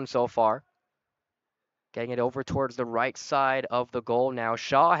attacking zone so far. Getting it over towards the right side of the goal now.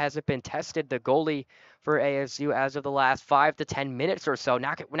 Shaw hasn't been tested, the goalie for ASU, as of the last 5 to 10 minutes or so.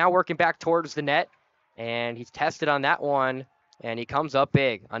 Now working back towards the net, and he's tested on that one, and he comes up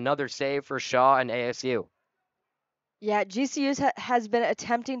big. Another save for Shaw and ASU. Yeah, GCU has been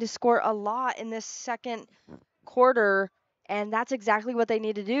attempting to score a lot in this second quarter, and that's exactly what they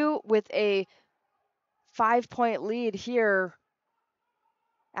need to do with a 5-point lead here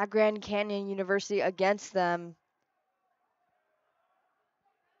at Grand Canyon University against them.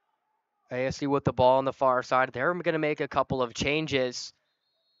 ASU with the ball on the far side. They're going to make a couple of changes.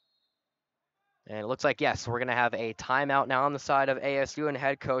 And it looks like, yes, we're going to have a timeout now on the side of ASU, and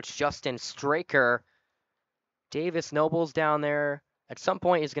head coach Justin Straker. Davis Noble's down there. At some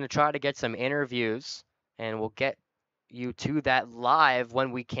point, he's going to try to get some interviews, and we'll get you to that live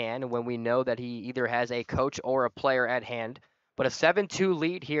when we can, and when we know that he either has a coach or a player at hand. But a 7-2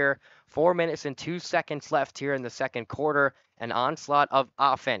 lead here, 4 minutes and 2 seconds left here in the second quarter, an onslaught of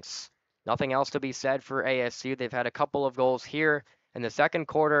offense. Nothing else to be said for ASU. They've had a couple of goals here in the second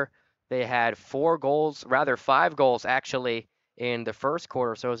quarter. They had 5 goals actually in the first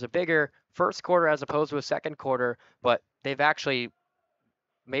quarter. So it was a bigger first quarter as opposed to a second quarter, but they've actually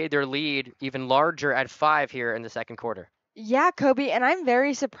made their lead even larger at 5 here in the second quarter. Yeah, Kobe, and I'm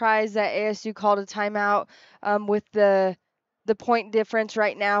very surprised that ASU called a timeout with the point difference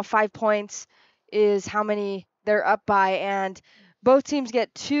right now. 5 points is how many they're up by, and both teams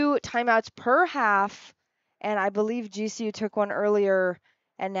get 2 timeouts per half, and I believe GCU took one earlier,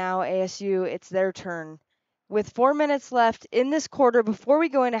 and now ASU, it's their turn. With 4 minutes left in this quarter before we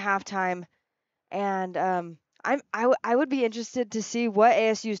go into halftime, and I would be interested to see what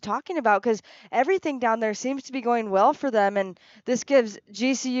ASU is talking about, because everything down there seems to be going well for them, and this gives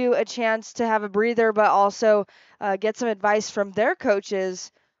GCU a chance to have a breather, but also get some advice from their coaches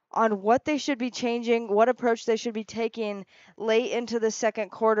on what they should be changing, what approach they should be taking late into the second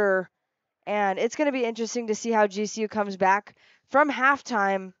quarter. And it's going to be interesting to see how GCU comes back from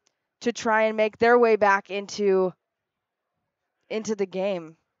halftime to try and make their way back into the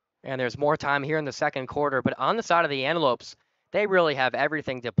game. And there's more time here in the second quarter, but on the side of the Antelopes, they really have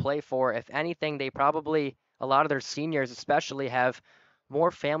everything to play for. If anything, they probably, a lot of their seniors especially, have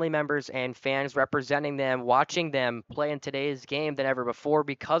more family members and fans representing them, watching them play in today's game than ever before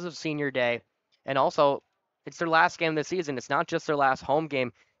because of senior day. And also, it's their last game of the season. It's not just their last home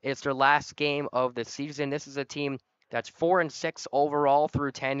game, it's their last game of the season. This is a team that's 4-6 overall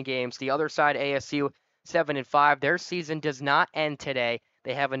through 10 games. The other side, ASU, 7-5. Their season does not end today.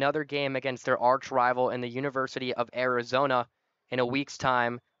 They have another game against their arch rival in the University of Arizona in a week's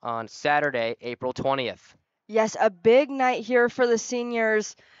time on Saturday, April 20th. Yes, a big night here for the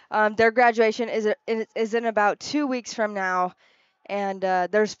seniors. Their graduation is in about 2 weeks from now, and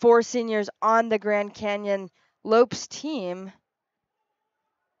there's 4 seniors on the Grand Canyon Lopes team.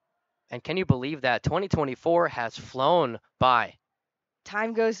 And can you believe that 2024 has flown by?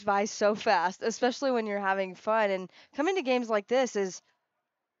 Time goes by so fast, especially when you're having fun. And coming to games like this is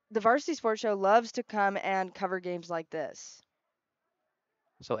the Varsity Sports Show loves to come and cover games like this.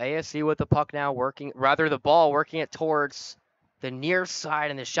 So ASU with the puck now the ball working it towards the near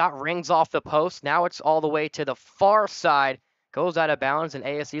side, and the shot rings off the post. Now it's all the way to the far side, goes out of bounds, and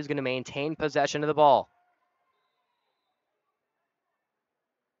ASU is going to maintain possession of the ball.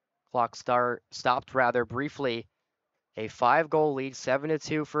 Clock stopped rather briefly. A 5-goal lead,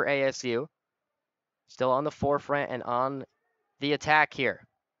 7-2 for ASU. Still on the forefront and on the attack here.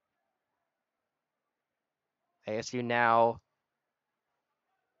 ASU now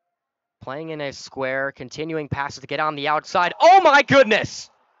playing in a square, continuing passes to get on the outside. Oh my goodness!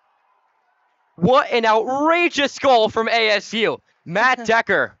 What an outrageous goal from ASU. Matt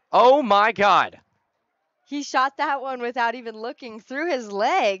Decker, oh my God. He shot that one without even looking through his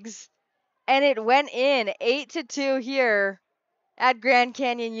legs, and it went in. 8-2 here at Grand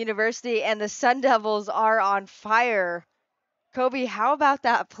Canyon University, and the Sun Devils are on fire. Kobe, how about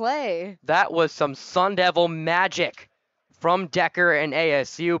that play? That was some Sun Devil magic. from Decker and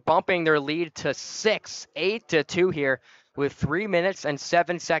ASU, bumping their lead to 6, 8-2 here with 3 minutes and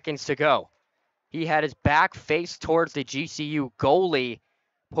 7 seconds to go. He had his back faced towards the GCU goalie,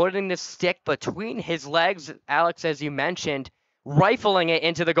 putting the stick between his legs, Alex, as you mentioned, rifling it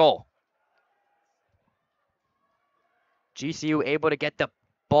into the goal. GCU able to get the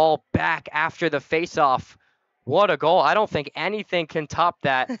ball back after the faceoff. What a goal. I don't think anything can top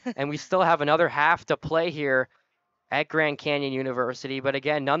that. And we still have another half to play here at Grand Canyon University. But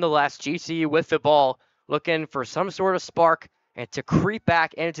again, nonetheless, GCU with the ball, looking for some sort of spark and to creep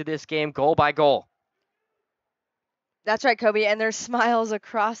back into this game goal by goal. That's right, Kobe. And there's smiles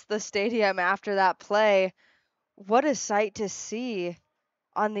across the stadium after that play. What a sight to see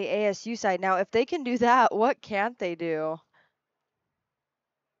on the ASU side. Now, if they can do that, what can't they do?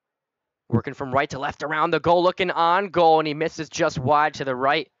 Working from right to left around the goal, looking on goal, and he misses just wide to the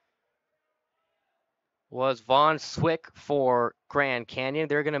right. Was Vaughn Swick for Grand Canyon.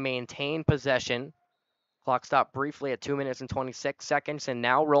 They're going to maintain possession. Clock stopped briefly at 2 minutes and 26 seconds, and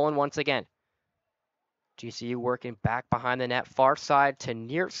now rolling once again. GCU working back behind the net, far side to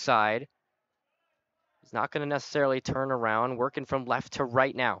near side. He's not going to necessarily turn around, working from left to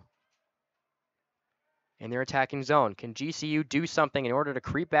right now. In their attacking zone, can GCU do something in order to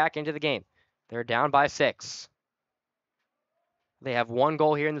creep back into the game? They're down by 6. They have 1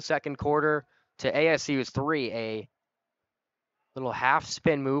 goal here in the second quarter to ASU's 3. A little half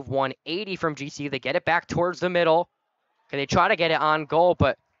spin move, 180 from GCU. They get it back towards the middle. Can they try to get it on goal?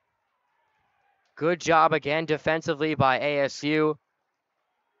 But good job again defensively by ASU.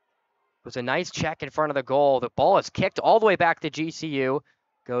 It was a nice check in front of the goal. The ball is kicked all the way back to GCU.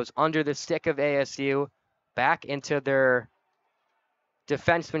 Goes under the stick of ASU. Back into their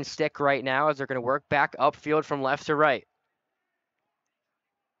defenseman stick right now as they're going to work back upfield from left to right.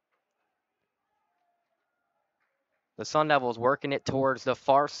 The Sun Devils working it towards the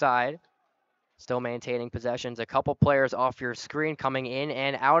far side. Still maintaining possessions. A couple players off your screen coming in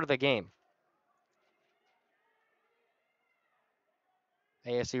and out of the game.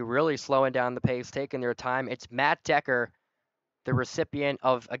 ASU really slowing down the pace, taking their time. It's Matt Decker, the recipient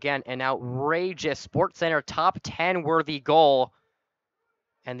of, again, an outrageous SportsCenter top 10 worthy goal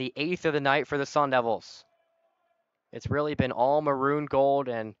and the 8th of the night for the Sun Devils. It's really been all maroon gold,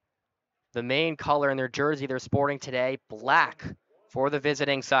 and the main color in their jersey they're sporting today, black for the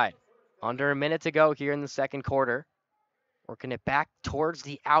visiting side. Under a minute to go here in the second quarter. Working it back towards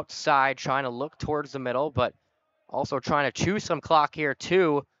the outside, trying to look towards the middle, but also trying to chew some clock here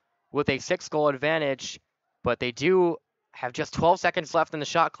too with a 6-goal advantage. But they do have just 12 seconds left in the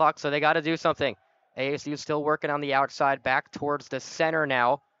shot clock, so they got to do something. ASU still working on the outside, back towards the center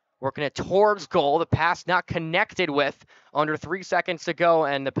now. Working it towards goal. The pass not connected with. Under 3 seconds to go,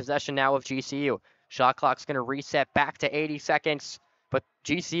 and the possession now of GCU. Shot clock's going to reset back to 80 seconds, but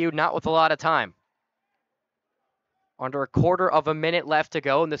GCU not with a lot of time. Under a quarter of a minute left to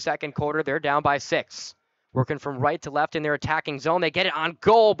go in the second quarter. They're down by 6. Working from right to left in their attacking zone. They get it on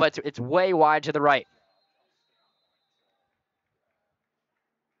goal, but it's way wide to the right.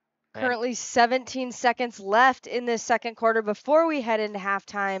 Currently 17 seconds left in this second quarter before we head into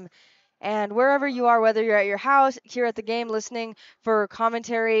halftime. And wherever you are, whether you're at your house, here at the game, listening for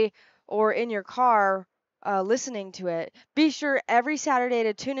commentary, or in your car, listening to it, be sure every Saturday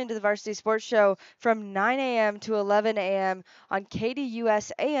to tune into the Varsity Sports Show from 9 a.m. to 11 a.m. on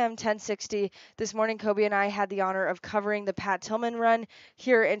KDUS AM 1060. This morning, Kobe and I had the honor of covering the Pat Tillman run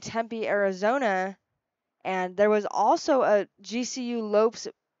here in Tempe, Arizona. And there was also a GCU Lopes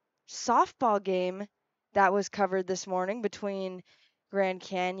softball game that was covered this morning between Grand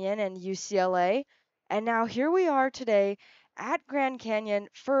Canyon and UCLA. And now here we are today at Grand Canyon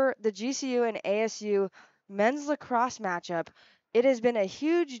for the GCU and ASU men's lacrosse matchup. It has been a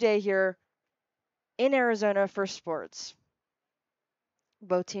huge day here in Arizona for sports.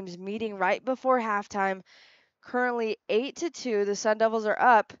 Both teams meeting right before halftime. Currently 8-2. The Sun Devils are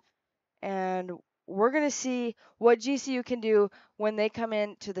up, and we're going to see what GCU can do when they come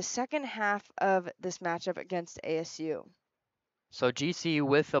into the second half of this matchup against ASU. So GCU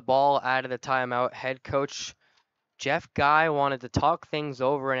with the ball out of the timeout. Head coach Jeff Guy wanted to talk things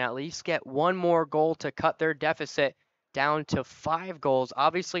over and at least get one more goal to cut their deficit down to 5 goals.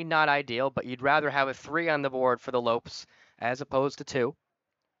 Obviously not ideal, but you'd rather have a 3 on the board for the Lopes as opposed to 2.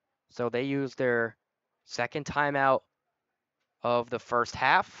 So they used their second timeout of the first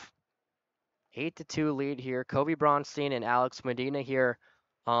half. 8-2 lead here. Kobe Bronstein and Alex Medina here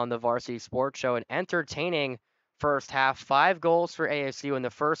on the Varsity Sports Show. An entertaining first half. 5 goals for ASU in the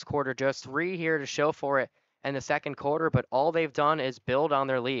first quarter. Just 3 here to show for it in the second quarter, but all they've done is build on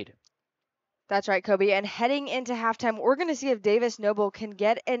their lead. That's right, Kobe. And heading into halftime, we're going to see if Davis Noble can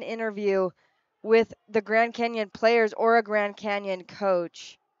get an interview with the Grand Canyon players or a Grand Canyon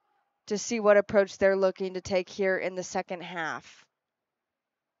coach to see what approach they're looking to take here in the second half.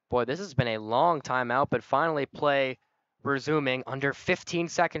 Boy, this has been a long time out, but finally play resuming under 15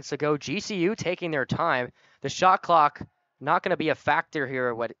 seconds to go. GCU taking their time. The shot clock not going to be a factor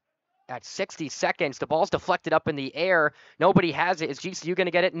here. At 60 seconds, the ball's deflected up in the air. Nobody has it. Is GCU going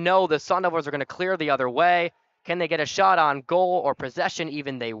to get it? No, the Sun Devils are going to clear the other way. Can they get a shot on goal or possession?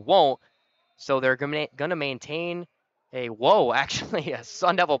 Even they won't. So they're going to maintain actually, a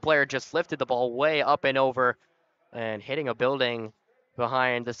Sun Devil player just lifted the ball way up and over and hitting a building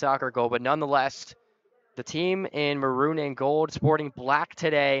behind the soccer goal. But nonetheless, the team in maroon and gold sporting black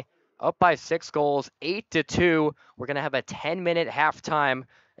today, up by 6 goals, 8-2. We're going to have a 10-minute halftime,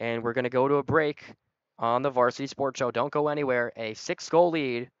 and we're going to go to a break on the Varsity Sports Show. Don't go anywhere. A 6-goal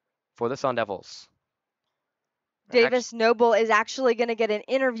lead for the Sun Devils. Davis Noble is actually going to get an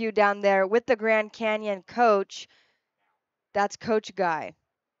interview down there with the Grand Canyon coach. That's Coach Guy.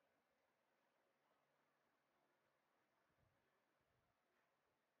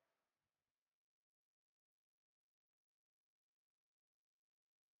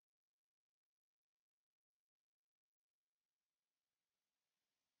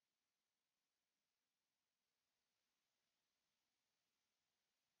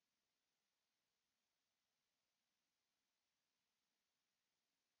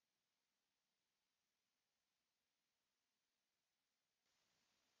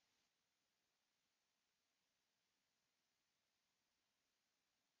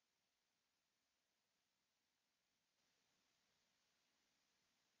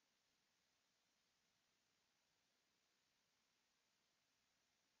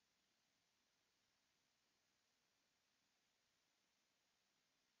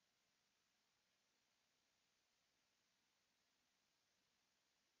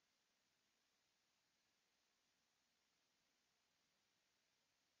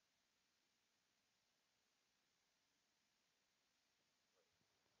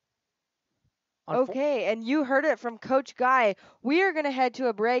 Okay, and you heard it from Coach Guy. We are going to head to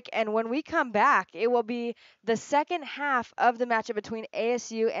a break, and when we come back, it will be the second half of the matchup between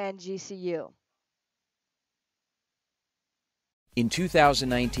ASU and GCU. In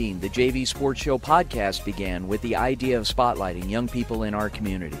 2019, the JV Sports Show podcast began with the idea of spotlighting young people in our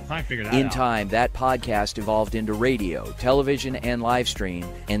community. In time, that podcast evolved into radio, television, and live stream,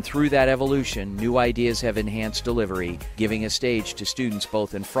 and through that evolution, new ideas have enhanced delivery, giving a stage to students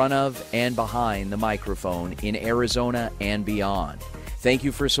both in front of and behind the microphone in Arizona and beyond. Thank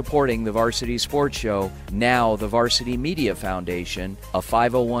you for supporting the Varsity Sports Show, now the Varsity Media Foundation, a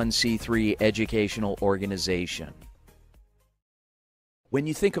 501c3 educational organization. When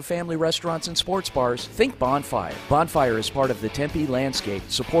you think of family restaurants and sports bars, think Bonfire. Bonfire is part of the Tempe landscape,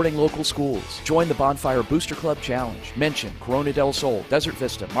 supporting local schools. Join the Bonfire Booster Club Challenge. Mention Corona del Sol, Desert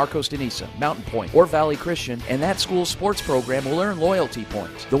Vista, Marcos de Niza, Mountain Point, or Valley Christian, and that school's sports program will earn loyalty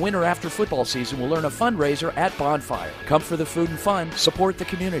points. The winner after football season will earn a fundraiser at Bonfire. Come for the food and fun, support the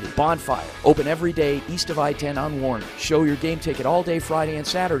community. Bonfire, open every day east of I-10 on Warner. Show your game ticket all day Friday and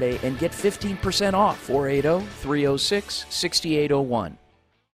Saturday and get 15% off. 480-306-6801.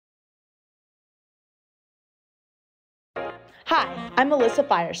 Hi, I'm Melissa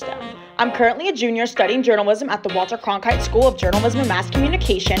Firestone. I'm currently a junior studying journalism at the Walter Cronkite School of Journalism and Mass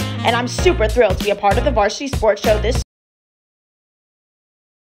Communication, and I'm super thrilled to be a part of the Varsity Sports Show this.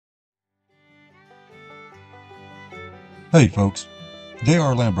 Hey folks,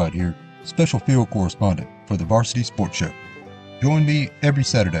 J.R. Lambright here, special field correspondent for the Varsity Sports Show. Join me every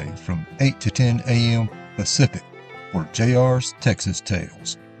Saturday from 8 to 10 a.m. Pacific for JR's Texas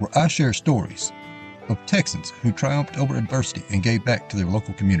Tales, where I share stories of Texans who triumphed over adversity and gave back to their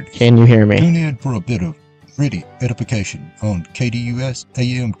local communities. Can you hear me? Tune in for a bit of gritty edification on KDUS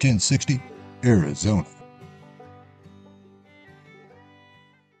AM 1060, Arizona.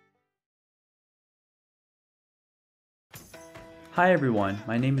 Hi everyone,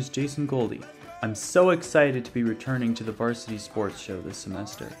 my name is Jason Goldie. I'm so excited to be returning to the Varsity Sports Show this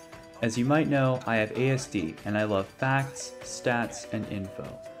semester. As you might know, I have ASD and I love facts, stats, and info.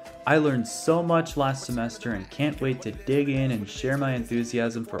 I learned so much last semester and can't wait to dig in and share my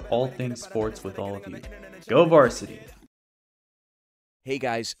enthusiasm for all things sports with all of you. Go Varsity! Hey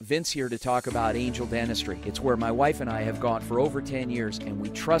guys, Vince here to talk about Angel Dentistry. It's where my wife and I have gone for over 10 years, and we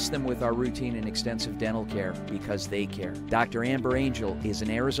trust them with our routine and extensive dental care because they care. Dr. Amber Angel is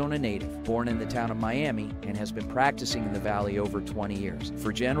an Arizona native, born in the town of Miami, and has been practicing in the Valley over 20 years.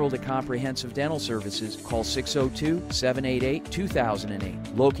 For general to comprehensive dental services, call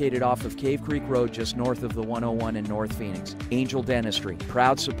 602-788-2008. Located off of Cave Creek Road just north of the 101 in North Phoenix. Angel Dentistry,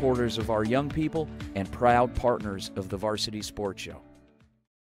 proud supporters of our young people and proud partners of the Varsity Sports Show.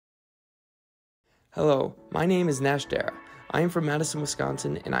 Hello, my name is Nash Dara. I am from Madison,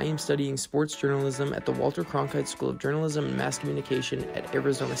 Wisconsin, and I am studying sports journalism at the Walter Cronkite School of Journalism and Mass Communication at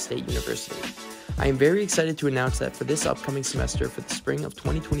Arizona State University. I am very excited to announce that for this upcoming semester for the spring of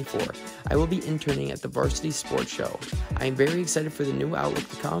 2024, I will be interning at the Varsity Sports Show. I am very excited for the new outlook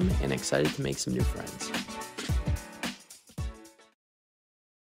to come and excited to make some new friends.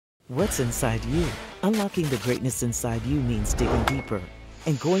 What's inside you? Unlocking the greatness inside you means digging deeper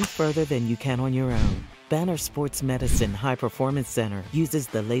and going further than you can on your own. Banner Sports Medicine High Performance Center uses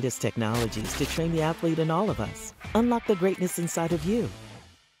the latest technologies to train the athlete in all of us. Unlock the greatness inside of you.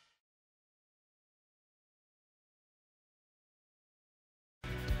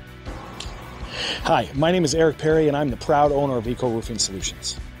 Hi, my name is Eric Perry, and I'm the proud owner of Eco Roofing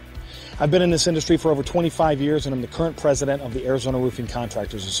Solutions. I've been in this industry for over 25 years, and I'm the current president of the Arizona Roofing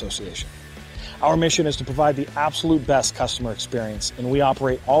Contractors Association. Our mission is to provide the absolute best customer experience, and we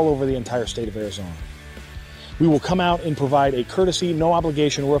operate all over the entire state of Arizona. We will come out and provide a courtesy, no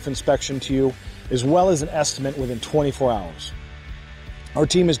obligation roof inspection to you, as well as an estimate within 24 hours. Our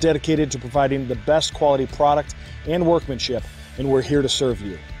team is dedicated to providing the best quality product and workmanship, and we're here to serve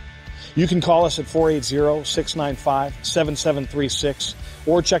you. You can call us at 480-695-7736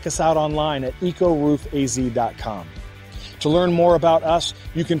 or check us out online at ecoroofaz.com. To learn more about us,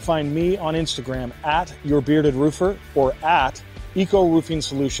 you can find me on Instagram at YourBeardedRoofer or at Eco Roofing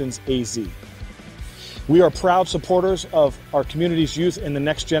Solutions AZ. We are proud supporters of our community's youth and the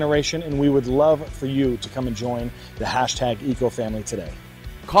next generation, and we would love for you to come and join the hashtag Eco Family today.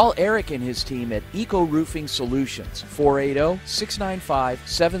 Call Eric and his team at Eco Roofing Solutions,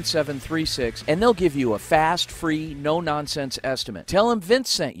 480-695-7736, and they'll give you a fast, free, no-nonsense estimate. Tell them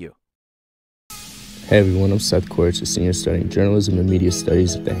Vince sent you. Hey everyone, I'm Seth Quaritch, a senior studying journalism and media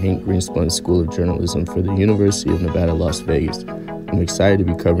studies at the Hank Greenspun School of Journalism for the University of Nevada, Las Vegas. I'm excited to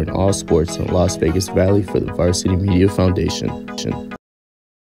be covering all sports in Las Vegas Valley for the Varsity Media Foundation.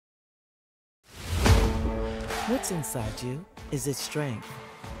 What's inside you? Is it strength?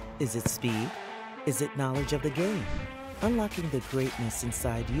 Is it speed? Is it knowledge of the game? Unlocking the greatness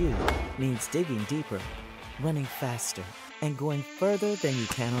inside you means digging deeper, running faster, and going further than you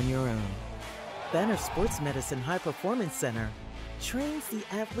can on your own. Banner Sports Medicine High Performance Center trains the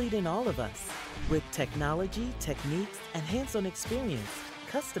athlete in all of us with technology, techniques, and hands-on experience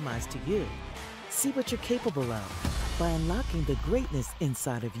customized to you. See what you're capable of by unlocking the greatness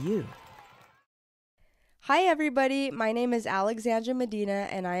inside of you. Hi everybody, my name is Alexandra Medina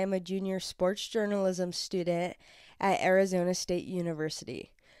and I am a junior sports journalism student at Arizona State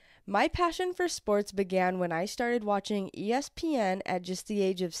University. My passion for sports began when I started watching ESPN at just the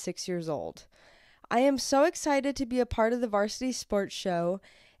age of 6 years old. I am so excited to be a part of the Varsity Sports Show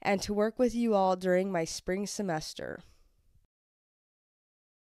and to work with you all during my spring semester.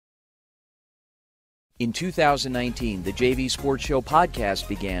 In 2019, the JV Sports Show podcast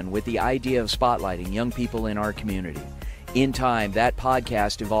began with the idea of spotlighting young people in our community. In time, that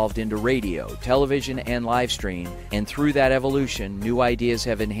podcast evolved into radio, television, and live stream, and through that evolution, new ideas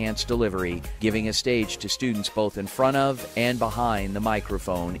have enhanced delivery, giving a stage to students both in front of and behind the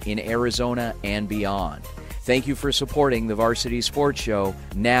microphone in Arizona and beyond. Thank you for supporting the Varsity Sports Show,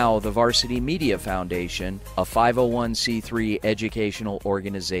 now the Varsity Media Foundation, a 501c3 educational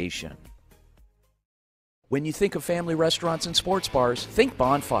organization. When you think of family restaurants and sports bars, think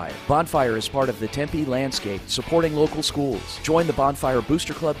Bonfire. Bonfire is part of the Tempe landscape, supporting local schools. Join the Bonfire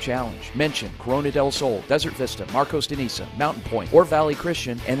Booster Club Challenge. Mention Corona del Sol, Desert Vista, Marcos de Niza, Mountain Point, or Valley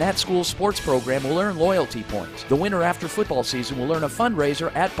Christian, and that school's sports program will earn loyalty points. The winner after football season will earn a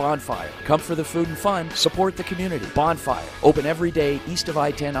fundraiser at Bonfire. Come for the food and fun, support the community. Bonfire, open every day east of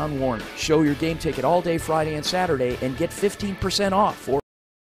I-10 on Warner. Show your game ticket all day Friday and Saturday and get 15% off.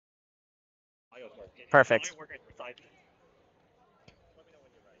 Perfect.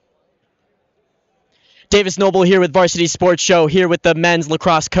 Davis Noble here with Varsity Sports Show, here with the men's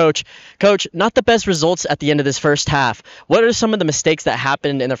lacrosse coach. Coach, not the best results at the end of this first half. What are some of the mistakes that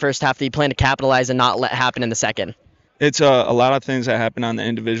happened in the first half that you plan to capitalize and not let happen in the second? It's a lot of things that happen on the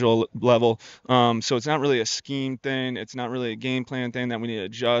individual level. So it's not really a scheme thing. It's not really a game plan thing that we need to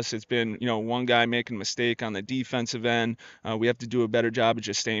adjust. It's been, one guy making a mistake on the defensive end. We have to do a better job of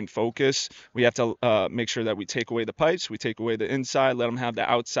just staying focused. We have to make sure that we take away the pipes, we take away the inside, let them have the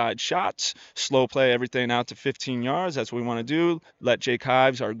outside shots, slow play everything out to 15 yards. That's what we want to do. Let Jake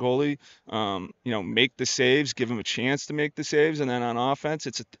Hives, our goalie, make the saves, give him a chance to make the saves, and then on offense,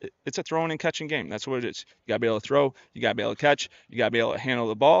 it's a throwing and catching game. That's what it is. You gotta be able to throw, you gotta be able to catch, you gotta be able to handle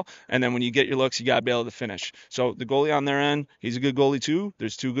the ball, and then when you get your looks, you gotta be able to finish. So the goalie on their end, he's a good goalie too.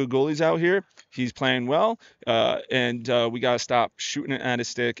 There's two good goalies out here. He's playing well, and we gotta stop shooting it at his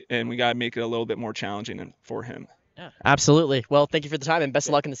stick, and we gotta make it a little bit more challenging for him. Yeah, absolutely. Well, thank you for the time and best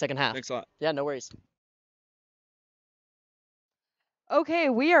of luck in the second half. Thanks a lot. Yeah, no worries. Okay,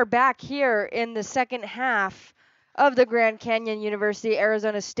 we are back here in the second half of the Grand Canyon University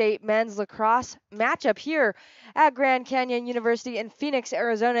Arizona State men's lacrosse matchup here at Grand Canyon University in Phoenix,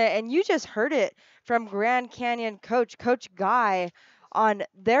 Arizona. And you just heard it from Grand Canyon Coach Guy, on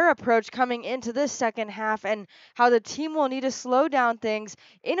their approach coming into this second half and how the team will need to slow down things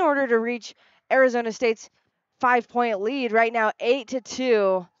in order to reach Arizona State's 5-point lead right now,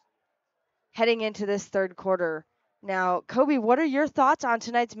 8-2, heading into this third quarter. Now, Kobe, what are your thoughts on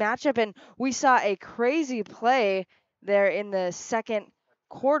tonight's matchup? And we saw a crazy play there in the second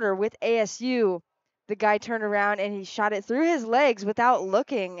quarter with ASU. The guy turned around and he shot it through his legs without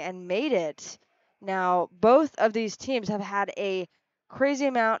looking and made it. Now, both of these teams have had a crazy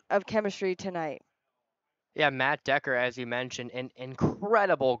amount of chemistry tonight. Yeah, Matt Decker, as you mentioned, an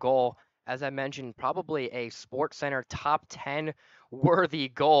incredible goal. As I mentioned, probably a Sports Center top 10 worthy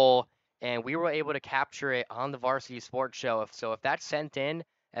goal, and we were able to capture it on the Varsity Sports Show. So if that's sent in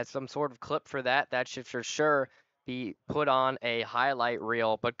as some sort of clip for that, that should for sure be put on a highlight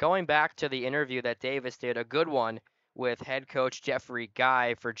reel. But going back to the interview that Davis did, a good one with head coach Jeffrey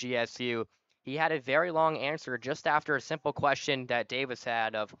Guy for GSU, he had a very long answer just after a simple question that Davis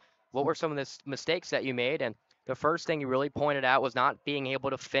had of, what were some of the mistakes that you made? And the first thing he really pointed out was not being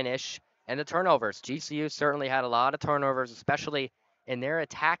able to finish and the turnovers. GCU certainly had a lot of turnovers, especially in their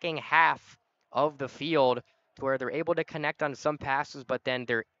attacking half of the field, to where they're able to connect on some passes, but then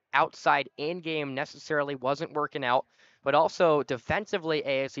their outside in game necessarily wasn't working out. But also defensively,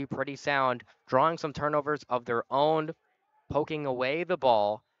 ASU pretty sound, drawing some turnovers of their own, poking away the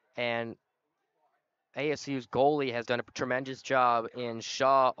ball, and ASU's goalie has done a tremendous job in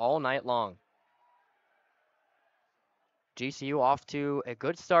Shaw all night long. GCU off to a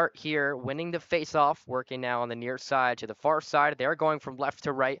good start here, winning the faceoff, working now on the near side to the far side. They're going from left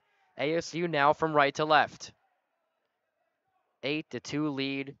to right. ASU now from right to left. 8-2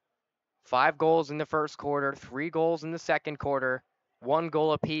 lead. 5 goals in the first quarter, 3 goals in the second quarter, 1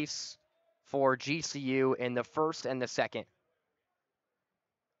 goal apiece for GCU in the first and the second.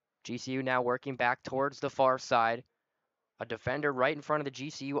 GCU now working back towards the far side. A defender right in front of the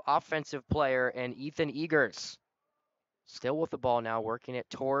GCU offensive player, and Ethan Egers still with the ball now, working it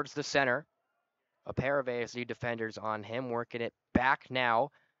towards the center. A pair of ASU defenders on him, working it back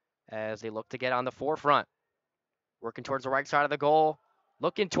now as they look to get on the forefront. Working towards the right side of the goal,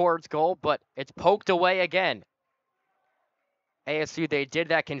 looking towards goal, but it's poked away again. ASU, they did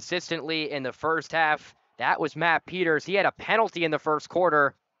that consistently in the first half. That was Matt Peters. He had a penalty in the first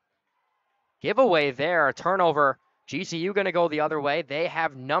quarter. Giveaway there, a turnover. GCU going to go the other way. They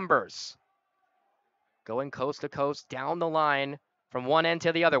have numbers. Going coast to coast down the line from one end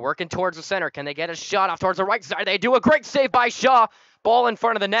to the other, working towards the center. Can they get a shot off towards the right side? They do. A great save by Shaw. Ball in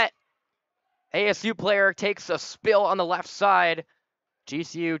front of the net. ASU player takes a spill on the left side.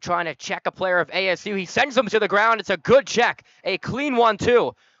 GCU trying to check a player of ASU. He sends him to the ground. It's a good check. A clean one,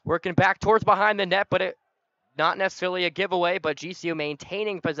 too. Working back towards behind the net, but it not necessarily a giveaway, but GCU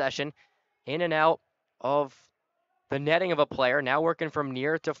maintaining possession in and out of the netting of a player. Now working from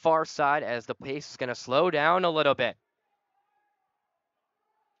near to far side as the pace is going to slow down a little bit.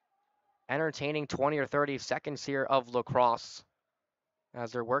 Entertaining 20 or 30 seconds here of lacrosse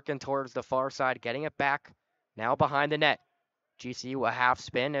as they're working towards the far side, getting it back now behind the net. GCU a half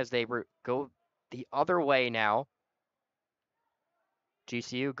spin as they go the other way now.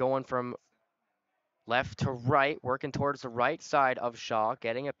 GCU going from left to right, working towards the right side of Shaw,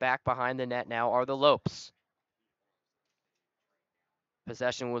 getting it back behind the net now are the Lopes.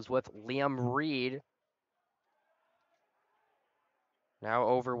 Possession was with Liam Reed. Now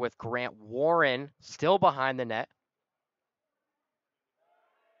over with Grant Warren, still behind the net.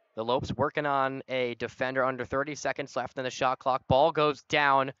 The Lopes working on a defender under 30 seconds left in the shot clock. Ball goes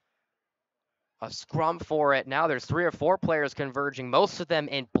down. A scrum for it. Now there's 3 or 4 players converging, most of them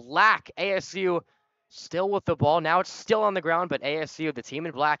in black. ASU still with the ball. Now it's still on the ground, but ASU, the team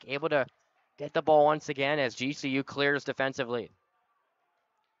in black, able to get the ball once again as GCU clears defensively.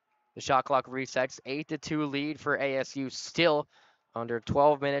 The shot clock resets, 8-2 lead for ASU, still under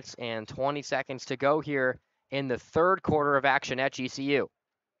 12 minutes and 20 seconds to go here in the third quarter of action at GCU.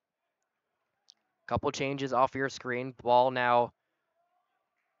 Couple changes off your screen. Ball now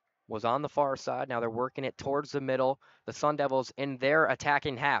was on the far side. Now they're working it towards the middle. The Sun Devils in their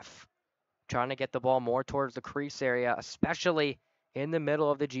attacking half, trying to get the ball more towards the crease area, especially in the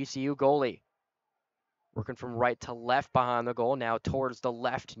middle of the GCU goalie. Working from right to left behind the goal, now towards the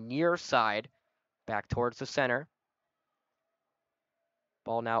left near side, back towards the center.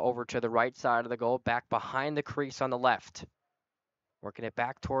 Ball now over to the right side of the goal, back behind the crease on the left. Working it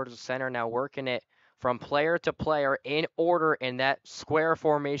back towards the center, now working it from player to player in order in that square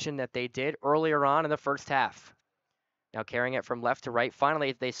formation that they did earlier on in the first half. Now carrying it from left to right.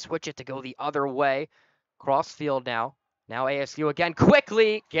 Finally, they switch it to go the other way. Cross field now. Now ASU again,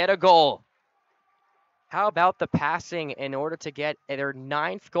 quickly get a goal. How about the passing in order to get their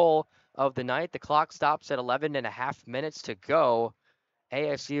 9th goal of the night? The clock stops at 11 and a half minutes to go.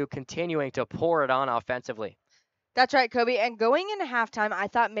 ASU continuing to pour it on offensively. That's right, Kobe. And going into halftime, I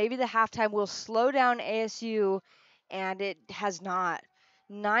thought maybe the halftime will slow down ASU, and it has not.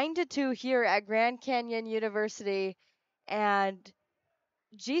 9-2 here at Grand Canyon University, and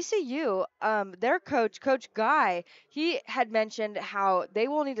GCU, their coach, Coach Guy, he had mentioned how they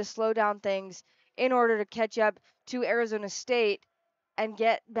will need to slow down things in order to catch up to Arizona State and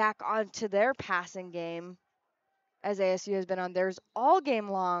get back onto their passing game, as ASU has been on theirs all game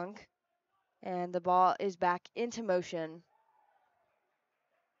long. And the ball is back into motion.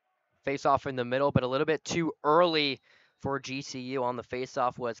 Face-off in the middle, but a little bit too early for GCU on the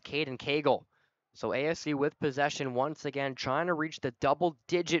face-off was Caden Cagle. So ASU with possession once again, trying to reach the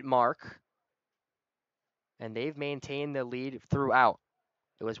double-digit mark. And they've maintained the lead throughout.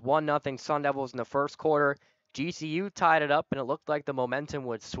 It was 1-0 Sun Devils in the first quarter. GCU tied it up, and it looked like the momentum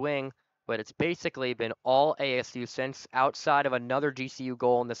would swing, but it's basically been all ASU since, outside of another GCU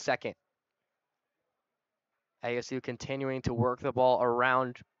goal in the second. ASU continuing to work the ball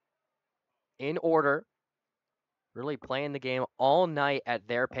around in order, really playing the game all night at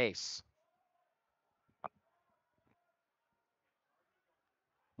their pace.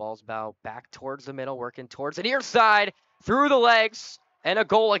 Ball's bow back towards the middle, working towards the near side, through the legs, and a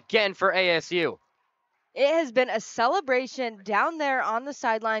goal again for ASU. It has been a celebration down there on the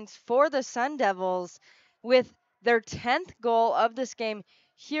sidelines for the Sun Devils with their 10th goal of this game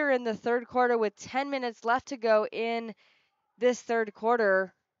here in the third quarter with 10 minutes left to go in this third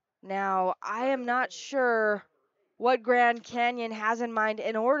quarter. Now, I am not sure what Grand Canyon has in mind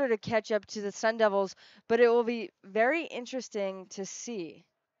in order to catch up to the Sun Devils, but it will be very interesting to see.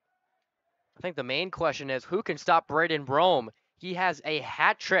 I think the main question is who can stop Braden Brome? He has a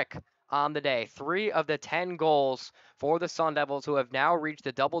hat trick on the day. 3 of the 10 goals for the Sun Devils, who have now reached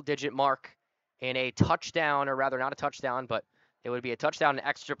the double-digit mark in a touchdown, or rather not a touchdown, but it would be a touchdown, an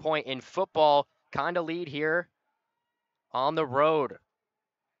extra point in football kind of lead here on the road.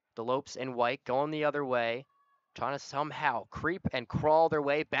 The Lopes in white going the other way, trying to somehow creep and crawl their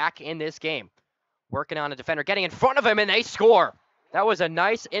way back in this game. Working on a defender, getting in front of him, and they score. That was a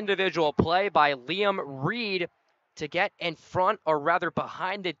nice individual play by Liam Reed to get in front, or rather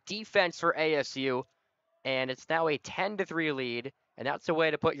behind the defense for ASU. And it's now a 10-3 lead, and that's the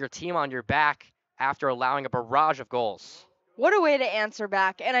way to put your team on your back after allowing a barrage of goals. What a way to answer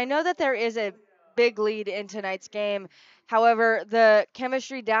back. And I know that there is a big lead in tonight's game. However, the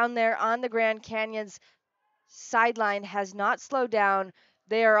chemistry down there on the Grand Canyon's sideline has not slowed down.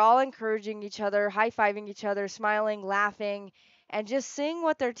 They are all encouraging each other, high-fiving each other, smiling, laughing, and just seeing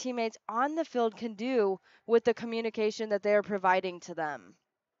what their teammates on the field can do with the communication that they are providing to them.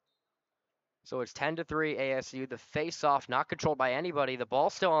 So it's 10-3 ASU. The face-off not controlled by anybody. The ball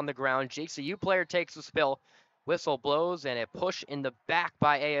still on the ground. GCU player takes the spill. Whistle blows, and a push in the back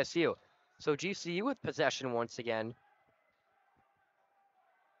by ASU. So GCU with possession once again.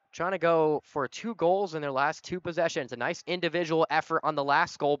 Trying to go for 2 goals in their last 2 possessions. A nice individual effort on the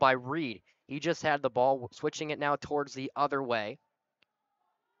last goal by Reed. He just had the ball, switching it now towards the other way.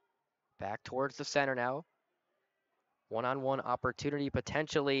 Back towards the center now. One-on-one opportunity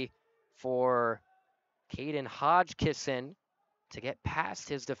potentially for Caden Hodgkinson to get past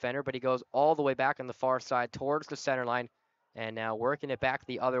his defender, but he goes all the way back on the far side towards the center line, and now working it back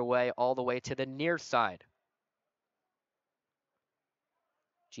the other way, all the way to the near side.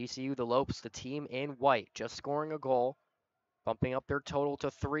 GCU, the Lopes, the team in white, just scoring a goal, bumping up their total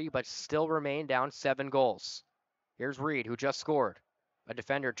to 3, but still remain down 7 goals. Here's Reed, who just scored. A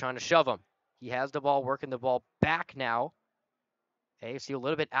defender trying to shove him. He has the ball, working the ball back now. ASU a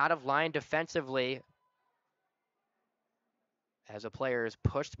little bit out of line defensively as a player is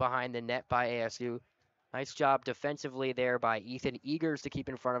pushed behind the net by ASU. Nice job defensively there by Ethan Eagers to keep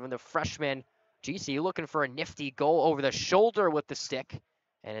in front of him. The freshman, GCU looking for a nifty goal over the shoulder with the stick,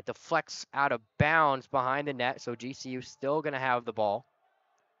 and it deflects out of bounds behind the net, so GCU still going to have the ball.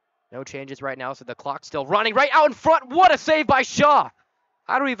 No changes right now, so the clock's still running right out in front. What a save by Shaw!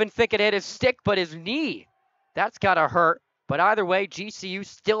 I don't even think it hit his stick, but his knee. That's got to hurt. But either way, GCU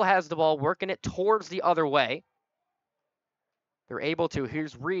still has the ball, working it towards the other way. They're able to.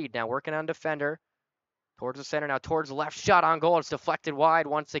 Here's Reed now working on defender. Towards the center now, towards the left. Shot on goal. It's deflected wide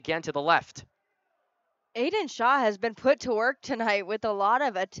once again to the left. Aiden Shaw has been put to work tonight with a lot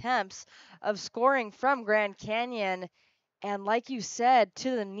of attempts of scoring from Grand Canyon. And like you said,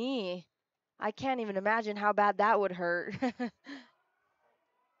 to the knee. I can't even imagine how bad that would hurt.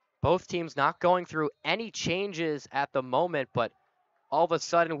 Both teams not going through any changes at the moment, but all of a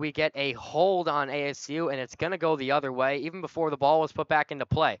sudden we get a hold on ASU, and it's going to go the other way even before the ball was put back into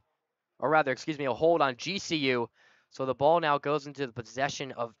play. Or rather, excuse me, a hold on GCU. So the ball now goes into the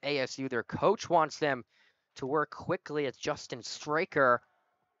possession of ASU. Their coach wants them to work quickly. It's Justin Straker,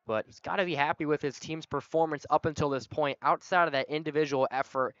 but he's got to be happy with his team's performance up until this point, outside of that individual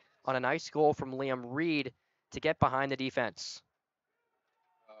effort on a nice goal from Liam Reed to get behind the defense.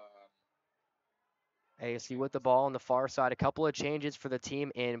 ASU with the ball on the far side. A couple of changes for the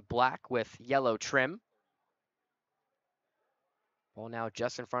team in black with yellow trim. Ball now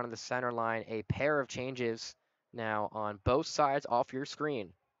just in front of the center line. A pair of changes now on both sides off your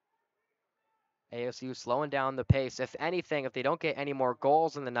screen. ASU slowing down the pace. If anything, if they don't get any more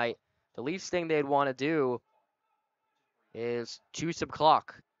goals in the night, the least thing they'd want to do is choose some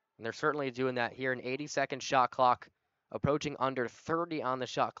clock. And they're certainly doing that here. An 80-second shot clock, approaching under 30 on the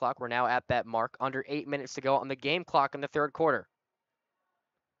shot clock. We're now at that mark. Under 8 minutes to go on the game clock in the third quarter.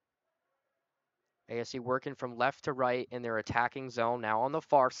 ASU working from left to right in their attacking zone. Now on the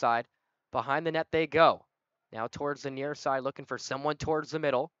far side. Behind the net they go. Now towards the near side, looking for someone towards the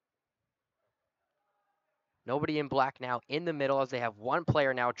middle. Nobody in black now in the middle as they have one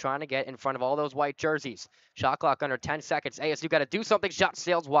player now trying to get in front of all those white jerseys. Shot clock under 10 seconds. ASU got to do something. Shot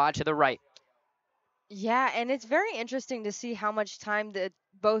sails wide to the right. Yeah, and it's very interesting to see how much time that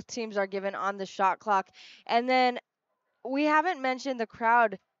both teams are given on the shot clock. And then we haven't mentioned the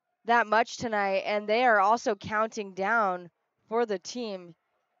crowd that much tonight, and they are also counting down for the team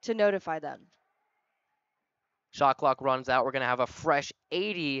to notify them. Shot clock runs out. We're going to have a fresh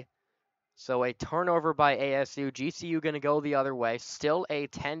 80. So a turnover by ASU. GCU going to go the other way. Still a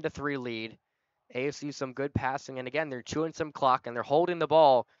 10-3 lead. ASU some good passing. And again, they're chewing some clock, and they're holding the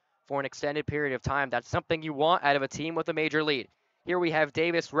ball for an extended period of time. That's something you want out of a team with a major lead. Here we have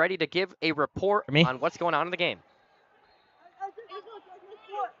Davis ready to give a report on what's going on in the game.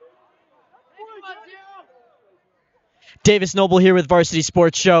 Davis Noble here with Varsity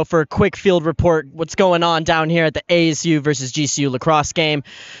Sports Show for a quick field report. What's going on down here at the ASU versus GCU lacrosse game?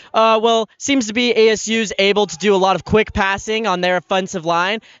 Well, seems to be ASU's able to do a lot of quick passing on their offensive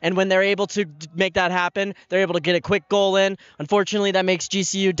line, and when they're able to make that happen, they're able to get a quick goal in. Unfortunately, that makes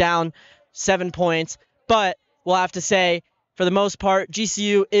GCU down 7 points, but we'll have to say, for the most part,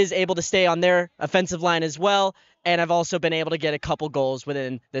 GCU is able to stay on their offensive line as well, and I've also been able to get a couple goals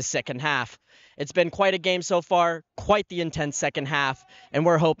within the second half. It's been quite a game so far, quite the intense second half, and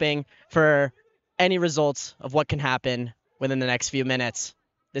we're hoping for any results of what can happen within the next few minutes.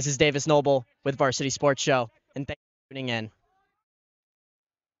 This is Davis Noble with Varsity Sports Show, and thanks for tuning in.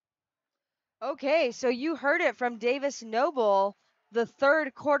 Okay, so you heard it from Davis Noble, the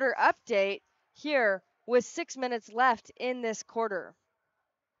third quarter update here with 6 minutes left in this quarter.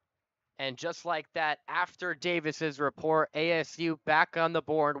 And just like that, after Davis's report, ASU back on the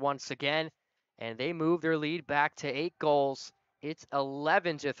board once again, and they move their lead back to 8 goals. It's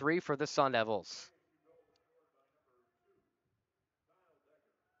 11-3 for the Sun Devils.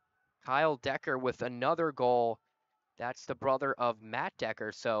 Kyle Decker with another goal. That's the brother of Matt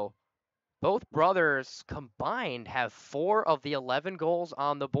Decker. So both brothers combined have 4 of the 11 goals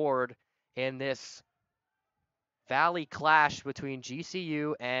on the board in this Valley clash between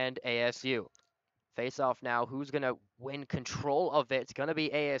GCU and ASU. Face off now. Who's going to win control of it? It's going to be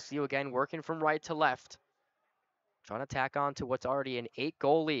ASU again, working from right to left. Trying to tack on to what's already an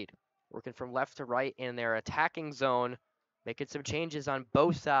 8-goal lead. Working from left to right in their attacking zone. Making some changes on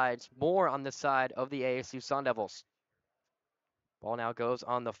both sides. More on the side of the ASU Sun Devils. Ball now goes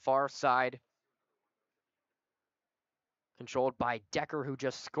on the far side. Controlled by Decker, who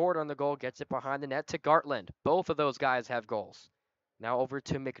just scored on the goal. Gets it behind the net to Gartland. Both of those guys have goals. Now over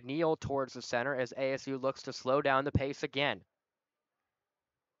to McNeil towards the center as ASU looks to slow down the pace again.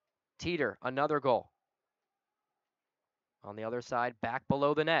 Teeter, another goal. On the other side, back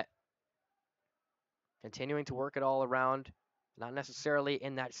below the net. Continuing to work it all around. Not necessarily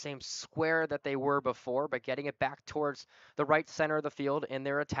in that same square that they were before, but getting it back towards the right center of the field in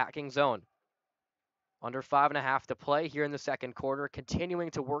their attacking zone. Under 5.5 to play here in the second quarter.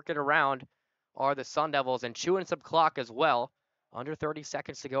 Continuing to work it around are the Sun Devils and chewing some clock as well. Under 30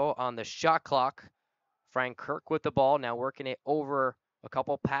 seconds to go on the shot clock. Frank Kirk with the ball, now working it over a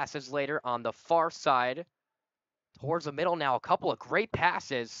couple passes later on the far side. Towards the middle now, a couple of great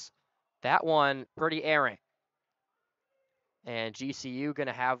passes. That one pretty errant. And GCU going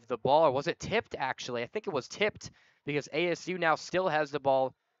to have the ball, or was it tipped actually? I think it was tipped because ASU now still has the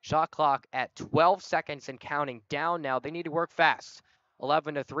ball. Shot clock at 12 seconds and counting down now. They need to work fast.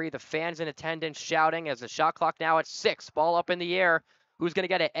 11-3, the fans in attendance shouting as the shot clock now at 6. Ball up in the air. Who's going to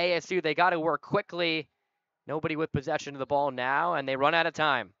get it? ASU. They got to work quickly. Nobody with possession of the ball now, and they run out of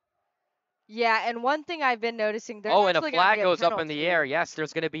time. Yeah, and one thing I've been noticing, there's and a actually gonna flag be a goes up in the air. penalty. Yes,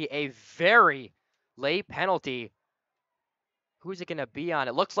 there's going to be a very late penalty. Who's it going to be on?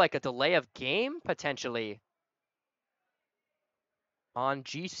 It looks like a delay of game, potentially. On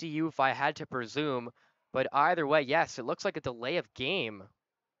GCU, if I had to presume. But either way, yes, it looks like a delay of game.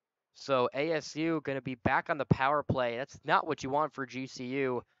 So ASU going to be back on the power play. That's not what you want for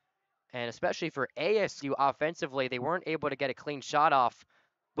GCU. And especially for ASU offensively, they weren't able to get a clean shot off.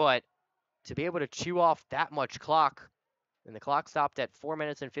 But to be able to chew off that much clock, and the clock stopped at 4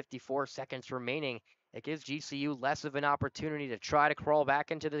 minutes and 54 seconds remaining, it gives GCU less of an opportunity to try to crawl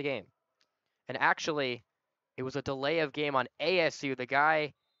back into the game. And actually, it was a delay of game on ASU. The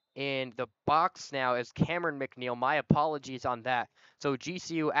guy in the box now is Cameron McNeil. My apologies on that. So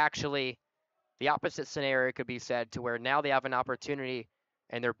GCU actually, the opposite scenario could be said, to where now they have an opportunity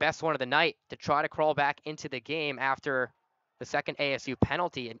and their best one of the night to try to crawl back into the game after the second ASU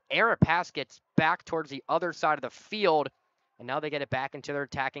penalty. An errant pass gets back towards the other side of the field, and now they get it back into their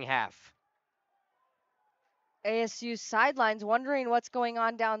attacking half. ASU sidelines wondering what's going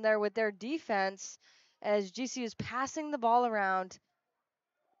on down there with their defense as GCU is passing the ball around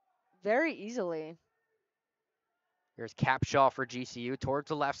very easily. Here's Capshaw for GCU towards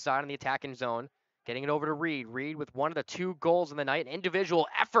the left side in the attacking zone. Getting it over to Reed. Reed with one of the 2 goals in the night. Individual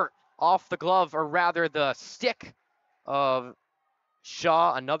effort off the glove, or rather the stick of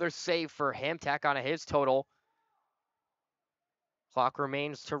Shaw. Another save for him. Tack on his total. Clock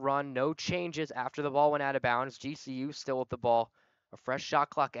remains to run. No changes after the ball went out of bounds. GCU still with the ball. A fresh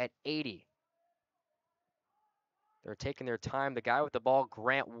shot clock at 80. They're taking their time. The guy with the ball,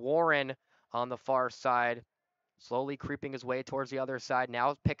 Grant Warren, on the far side. Slowly creeping his way towards the other side.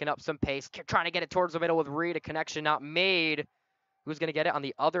 Now picking up some pace. Trying to get it towards the middle with Reed. A connection not made. Who's going to get it on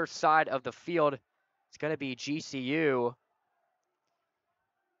the other side of the field? It's going to be GCU.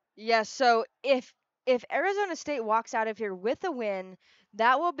 Yeah, so if Arizona State walks out of here with a win,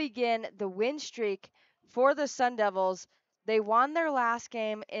 that will begin the win streak for the Sun Devils. They won their last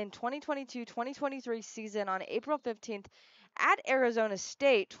game in 2022-2023 season on April 15th at Arizona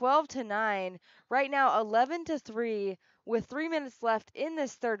State, 12-9. Right now 11-3 with 3 minutes left in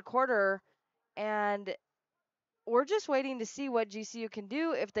this third quarter, and we're just waiting to see what GCU can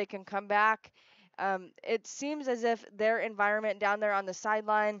do, if they can come back. It seems as if their environment down there on the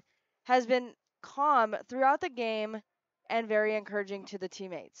sideline has been calm throughout the game and very encouraging to the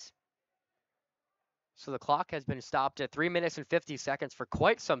teammates. So the clock has been stopped at 3 minutes and 50 seconds for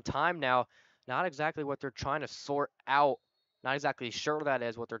quite some time now. Not exactly what they're trying to sort out. Not exactly sure that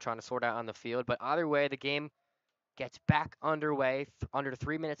is what they're trying to sort out on the field. But either way, the game gets back underway. Under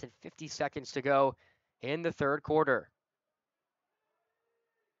 3 minutes and 50 seconds to go in the third quarter.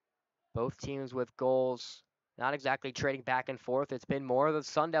 Both teams with goals, not exactly trading back and forth. It's been more of the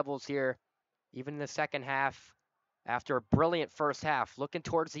Sun Devils here, even in the second half. After a brilliant first half, looking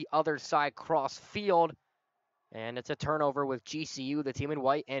towards the other side, cross field. And it's a turnover with GCU, the team in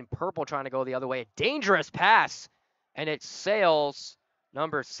white and purple, trying to go the other way. A dangerous pass, and it sails.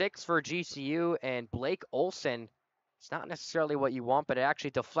 Number 6 for GCU, and Blake Olson. It's not necessarily what you want, but it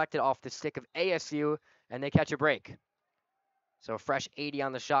actually deflected off the stick of ASU, and they catch a break. So a fresh 80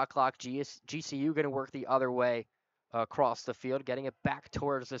 on the shot clock. GCU going to work the other way across the field, getting it back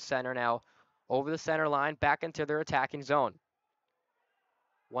towards the center now. Over the center line, back into their attacking zone.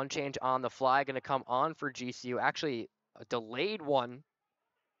 One change on the fly going to come on for GCU. Actually, a delayed one.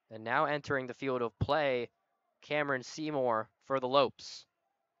 And now entering the field of play, Cameron Seymour for the Lopes.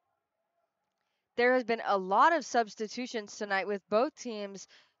 There has been a lot of substitutions tonight with both teams,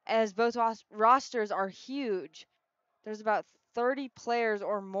 as both rosters are huge. There's about 30 players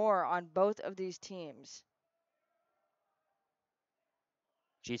or more on both of these teams.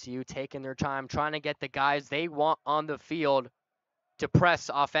 GCU taking their time, trying to get the guys they want on the field to press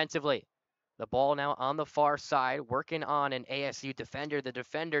offensively. The ball now on the far side, working on an ASU defender. The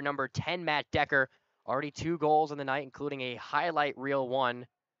defender, number 10, Matt Decker, already 2 goals in the night, including a highlight reel one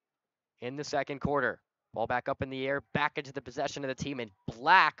in the second quarter. Ball back up in the air, back into the possession of the team, and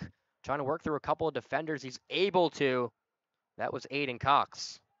Black trying to work through a couple of defenders. He's able to. That was Aiden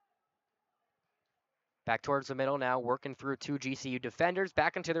Cox. Back towards the middle now, working through 2 GCU defenders,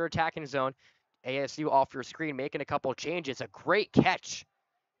 back into their attacking zone. ASU off your screen, making a couple changes. A great catch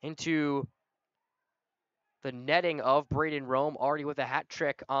into the netting of Braden Rome, already with a hat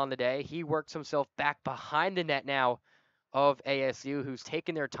trick on the day. He works himself back behind the net now of ASU, who's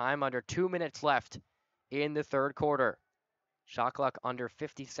taking their time, under 2 minutes left in the third quarter. Shot clock under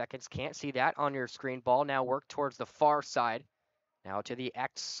 50 seconds. Can't see that on your screen. Ball now worked towards the far side. Now to the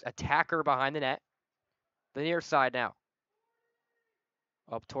ex-attacker behind the net. The near side now.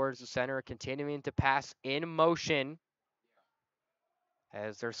 Up towards the center, continuing to pass in motion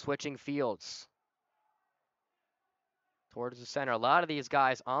as they're switching fields. Towards the center. A lot of these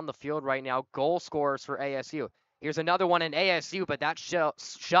guys on the field right now, goal scorers for ASU. Here's another one in ASU, but that shot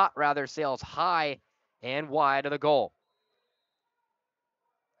sails high and wide of the goal.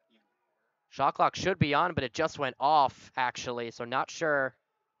 Shot clock should be on, but it just went off, actually, so not sure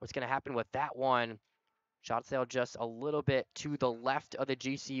what's going to happen with that one. Shot sail just a little bit to the left of the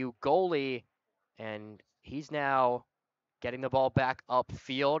GCU goalie, and he's now getting the ball back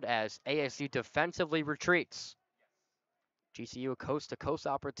upfield as ASU defensively retreats. GCU a coast-to-coast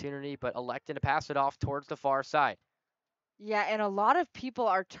opportunity, but electing to pass it off towards the far side. Yeah, and a lot of people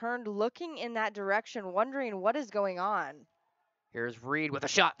are turned looking in that direction, wondering what is going on. Here's Reed with a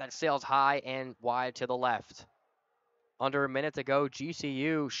shot that sails high and wide to the left. Under a minute to go,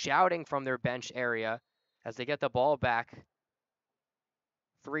 GCU shouting from their bench area as they get the ball back.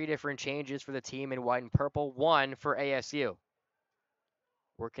 3 different changes for the team in white and purple, 1 for ASU.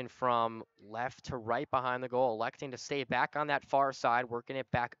 Working from left to right behind the goal, electing to stay back on that far side, working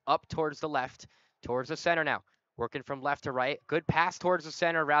it back up towards the left, towards the center now. Working from left to right. Good pass towards the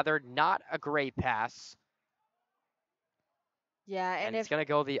center, rather not a great pass. Yeah, And it's going to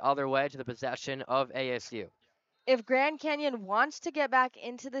go the other way to the possession of ASU. If Grand Canyon wants to get back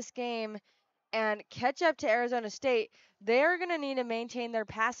into this game and catch up to Arizona State, they're going to need to maintain their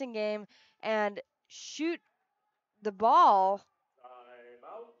passing game and shoot the ball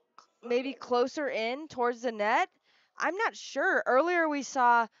maybe closer in towards the net. I'm not sure. Earlier we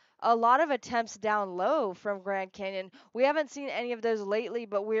saw a lot of attempts down low from Grand Canyon. We haven't seen any of those lately,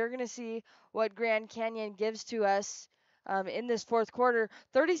 but we're going to see what Grand Canyon gives to us in this fourth quarter.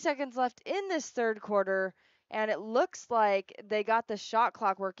 30 seconds left in this third quarter, and it looks like they got the shot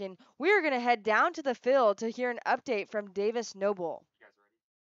clock working. We're going to head down to the field to hear an update from Davis Noble.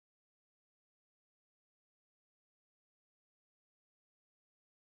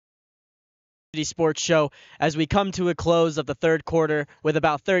 Sports Show. As we come to a close of the third quarter with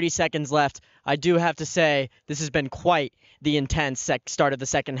about 30 seconds left, I do have to say this has been quite the intense start of the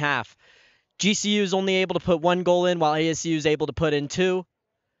second half. GCU is only able to put 1 goal in while ASU is able to put in 2.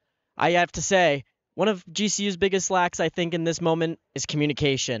 I have to say, one of GCU's biggest lacks, I think, in this moment is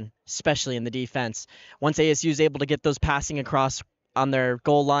communication, especially in the defense. Once ASU is able to get those passing across on their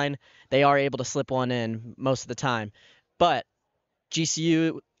goal line, they are able to slip one in most of the time. But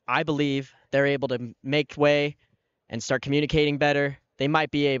GCU, I believe, they're able to make way and start communicating better. They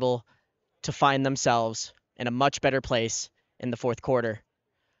might be able to find themselves in a much better place in the fourth quarter.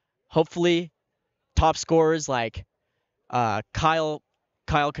 Hopefully, top scorers like Kyle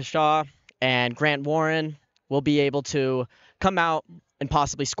Kashaw and Grant Warren will be able to come out and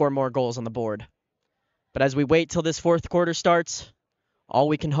possibly score more goals on the board. But as we wait till this fourth quarter starts, all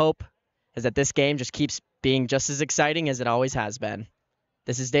we can hope is that this game just keeps being just as exciting as it always has been.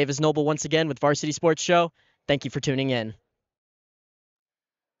 This is Davis Noble once again with Varsity Sports Show. Thank you for tuning in.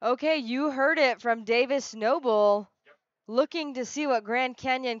 Okay, you heard it from Davis Noble, looking to see what Grand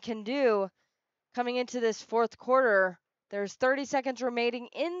Canyon can do coming into this fourth quarter. There's 30 seconds remaining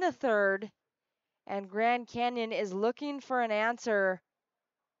in the third, and Grand Canyon is looking for an answer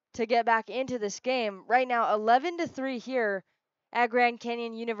to get back into this game. Right now, 11-3 here at Grand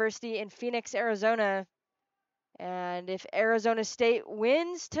Canyon University in Phoenix, Arizona. And if Arizona State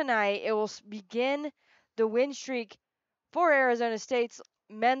wins tonight, it will begin the win streak for Arizona State's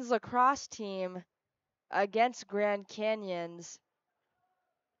men's lacrosse team against Grand Canyons.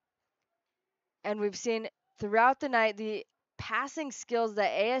 And we've seen throughout the night the passing skills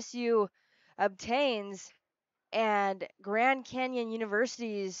that ASU obtains and Grand Canyon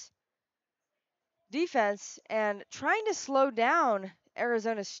University's defense and trying to slow down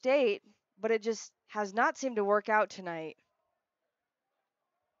Arizona State, but it just has not seemed to work out tonight.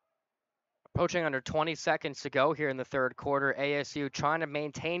 Approaching under 20 seconds to go here in the third quarter. ASU trying to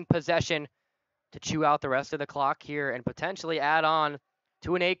maintain possession to chew out the rest of the clock here and potentially add on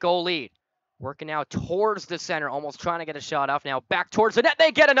to an 8-goal lead. Working now towards the center, almost trying to get a shot off. Now back towards the net.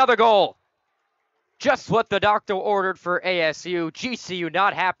 They get another goal. Just what the doctor ordered for ASU. GCU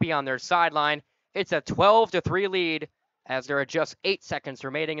not happy on their sideline. It's a 12-3 lead as there are just 8 seconds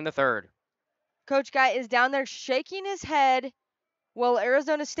remaining in the third. Coach Guy is down there shaking his head while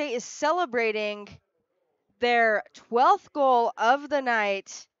Arizona State is celebrating their 12th goal of the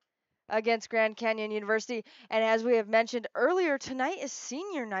night against Grand Canyon University. And as we have mentioned earlier, tonight is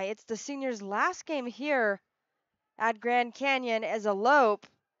senior night. It's the seniors' last game here at Grand Canyon as a Lope,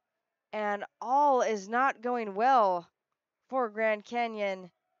 and all is not going well for Grand Canyon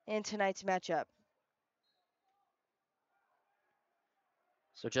in tonight's matchup.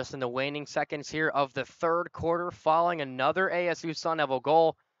 So just in the waning seconds here of the third quarter, following another ASU Sun Devil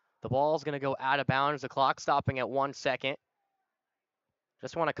goal, the ball's going to go out of bounds. The clock stopping at 1 second.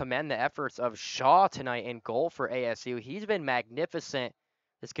 Just want to commend the efforts of Shaw tonight in goal for ASU. He's been magnificent.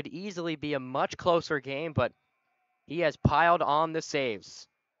 This could easily be a much closer game, but he has piled on the saves.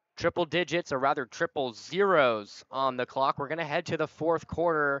 Triple digits, or rather triple zeros on the clock. We're going to head to the fourth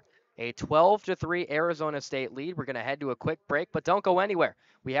quarter. A 12-3 Arizona State lead. We're going to head to a quick break, but don't go anywhere.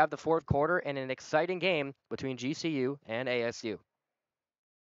 We have the fourth quarter and an exciting game between GCU and ASU.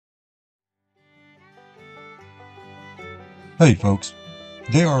 Hey folks,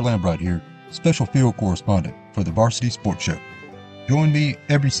 J.R. Lambright here, special field correspondent for the Varsity Sports Show. Join me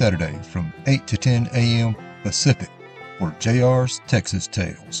every Saturday from 8 to 10 a.m. Pacific for JR's Texas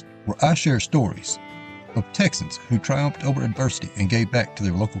Tales, where I share stories of Texans who triumphed over adversity and gave back to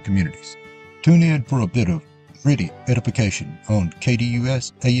their local communities. Tune in for a bit of gritty edification on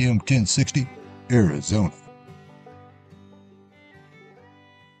KDUS AM 1060, Arizona.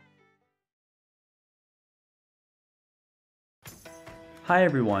 Hi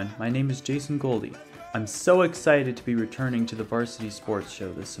everyone, my name is Jason Goldie. I'm so excited to be returning to the Varsity Sports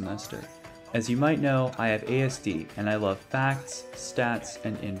Show this semester. As you might know, I have ASD and I love facts, stats,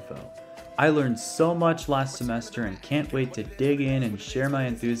 and info. I learned so much last semester and can't wait to dig in and share my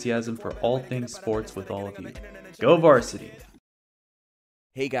enthusiasm for all things sports with all of you. Go Varsity!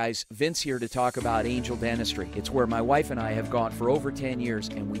 Hey guys, Vince here to talk about Angel Dentistry. It's where my wife and I have gone for over 10 years,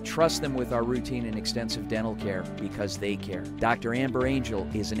 and we trust them with our routine and extensive dental care because they care. Dr. Amber Angel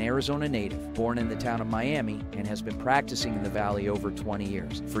is an Arizona native, born in the town of Miami, and has been practicing in the Valley over 20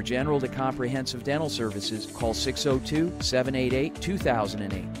 years. For general to comprehensive dental services, call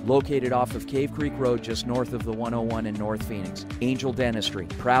 602-788-2008. Located off of Cave Creek Road just north of the 101 in North Phoenix. Angel Dentistry,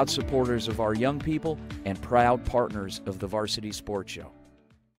 proud supporters of our young people and proud partners of the Varsity Sports Show.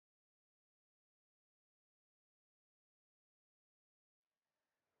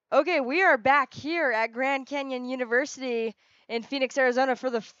 Okay, we are back here at Grand Canyon University in Phoenix, Arizona for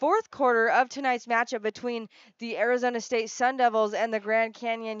the fourth quarter of tonight's matchup between the Arizona State Sun Devils and the Grand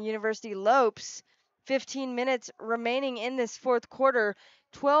Canyon University Lopes. 15 minutes remaining in this fourth quarter,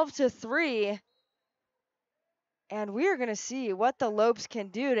 12-3. And we are going to see what the Lopes can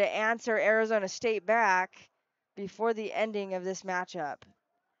do to answer Arizona State back before the ending of this matchup.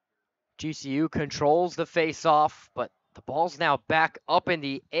 GCU controls the face-off, but the ball's now back up in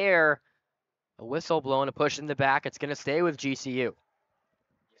the air. A whistle blown, a push in the back. It's going to stay with GCU.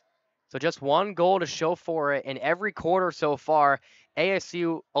 So just one goal to show for it in every quarter so far.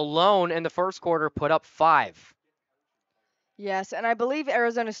 ASU alone in the first quarter put up 5. Yes, and I believe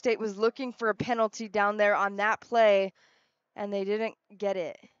Arizona State was looking for a penalty down there on that play, and they didn't get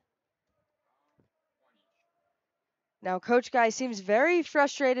it. Now, Coach Guy seems very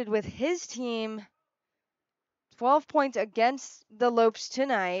frustrated with his team. 12 points against the Lopes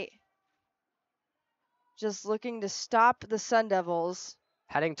tonight. Just looking to stop the Sun Devils.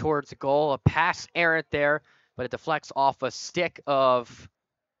 Heading towards a goal, a pass errant there, but it deflects off a stick of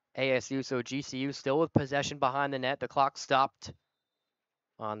ASU. So GCU still with possession behind the net. The clock stopped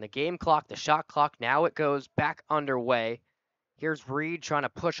on the game clock, the shot clock. Now it goes back underway. Here's Reed trying to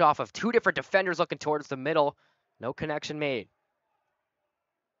push off of 2 different defenders looking towards the middle. No connection made.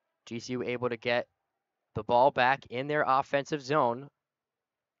 GCU able to get the ball back in their offensive zone.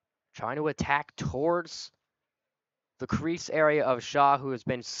 Trying to attack towards the crease area of Shaw, who has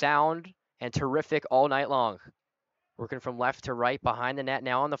been sound and terrific all night long. Working from left to right behind the net,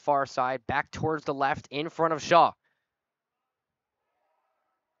 now on the far side, back towards the left in front of Shaw.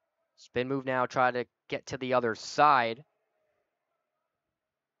 Spin move now, try to get to the other side.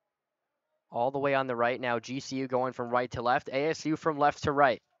 All the way on the right now, GCU going from right to left, ASU from left to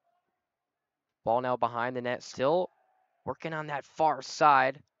right. Ball now behind the net, still working on that far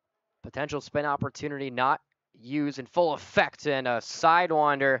side. Potential spin opportunity not used in full effect, and a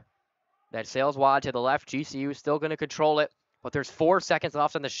sidewinder that sails wide to the left. GCU still going to control it, but there's 4 seconds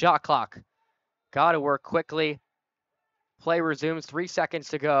left on the shot clock. Got to work quickly. Play resumes, 3 seconds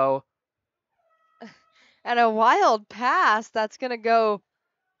to go. And a wild pass that's going to go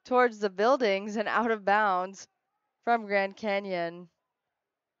towards the buildings and out of bounds from Grand Canyon.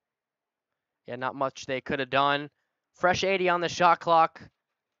 Yeah, not much they could have done. Fresh 80 on the shot clock.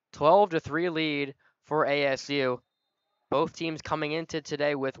 12-3 lead for ASU. Both teams coming into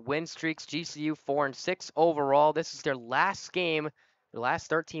today with win streaks. GCU 4-6 overall. This is their last game, their last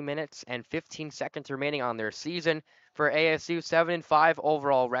 13 minutes and 15 seconds remaining on their season. For ASU, 7-5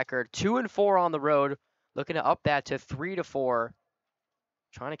 overall record, 2-4 on the road, looking to up that to 3-4.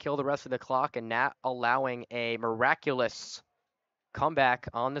 Trying to kill the rest of the clock and not allowing a miraculous comeback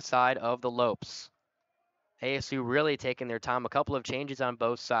on the side of the Lopes. ASU really taking their time. A couple of changes on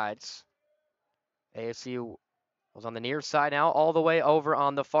both sides. ASU was on the near side now, all the way over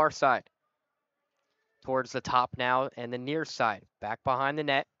on the far side. Towards the top now and the near side. Back behind the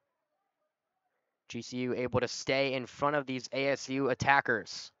net. GCU able to stay in front of these ASU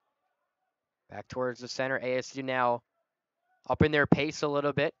attackers. Back towards the center. ASU now up in their pace a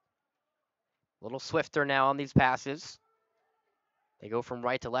little bit. A little swifter now on these passes. They go from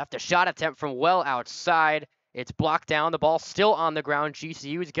right to left. A shot attempt from well outside. It's blocked down. The ball still on the ground.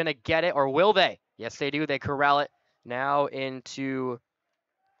 GCU is going to get it, or will they? Yes, they do. They corral it now into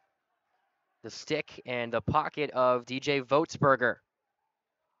the stick and the pocket of DJ Voetsberger.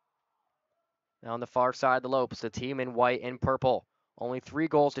 Now on the far side of the Lopes, the team in white and purple. Only 3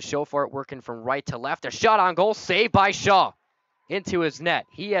 goals to show for it, working from right to left. A shot on goal, saved by Shaw into his net.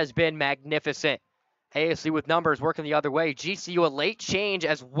 He has been magnificent. ASU with numbers working the other way. GCU a late change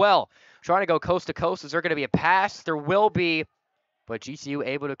as well. Trying to go coast to coast. Is there going to be a pass? There will be, but GCU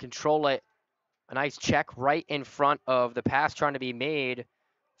able to control it. A nice check right in front of the pass trying to be made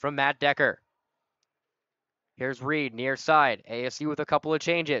from Matt Decker. Here's Reed, near side. ASU with a couple of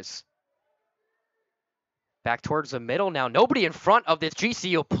changes. Back towards the middle now. Nobody in front of this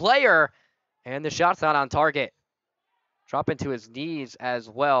GCU player. And the shot's not on target. Dropping to his knees as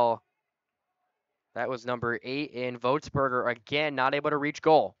well. That was number 8 in Voetsberger. Again, not able to reach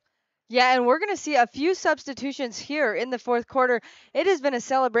goal. Yeah, and we're going to see a few substitutions here in the fourth quarter. It has been a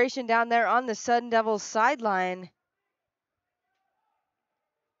celebration down there on the Sun Devils sideline.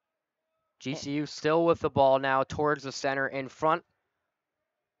 GCU still with the ball now towards the center in front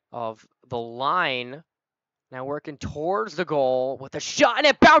of the line. Now working towards the goal with a shot, and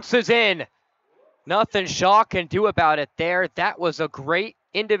it bounces in. Nothing Shaw can do about it there. That was a great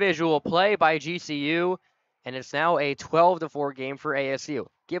individual play by GCU, and it's now a 12-4 game for ASU,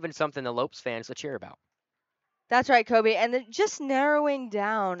 giving something the Lopes fans to cheer about. That's right, Kobe. And just narrowing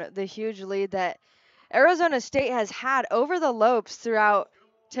down the huge lead that Arizona State has had over the Lopes throughout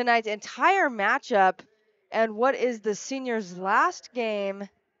tonight's entire matchup, and what is the seniors' last game.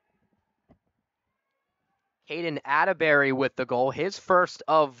 Hayden Atterbury with the goal, his first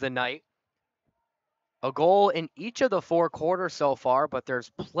of the night. A goal in each of the 4 quarters so far, but there's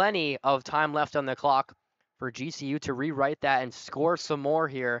plenty of time left on the clock for GCU to rewrite that and score some more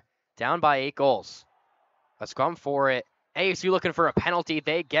here. Down by 8 goals. A scrum for it. ASU looking for a penalty.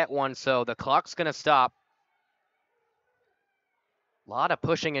 They get one, so the clock's going to stop. A lot of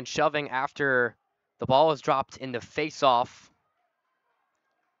pushing and shoving after the ball is dropped in the face-off.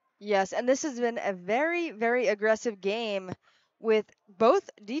 Yes, and this has been a very, very aggressive game with both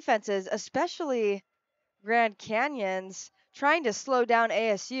defenses, especially Grand Canyon's, trying to slow down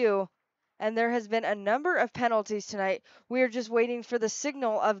ASU. And there has been a number of penalties tonight. We are just waiting for the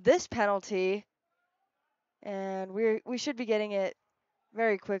signal of this penalty. And we should be getting it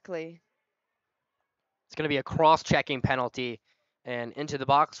very quickly. It's going to be a cross-checking penalty. And into the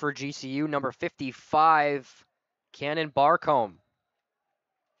box for GCU, number 55, Cannon Barcombe.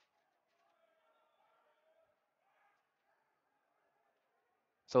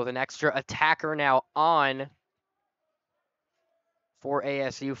 So with an extra attacker now on for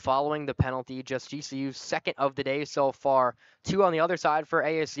ASU following the penalty. Just GCU's second of the day so far. 2 on the other side for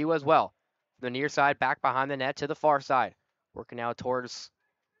ASU as well. The near side back behind the net to the far side. Working now towards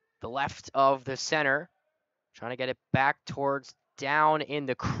the left of the center. Trying to get it back towards down in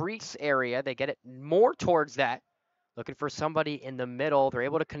the crease area. They get it more towards that. Looking for somebody in the middle. They're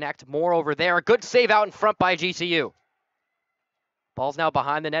able to connect more over there. A good save out in front by GCU. Ball's now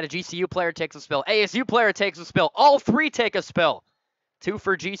behind the net. A GCU player takes a spill. ASU player takes a spill. All three take a spill. 2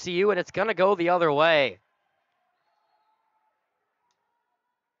 for GCU, and it's going to go the other way.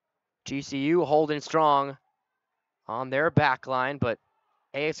 GCU holding strong on their back line, but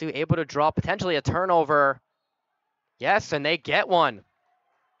ASU able to draw potentially a turnover. Yes, and they get one.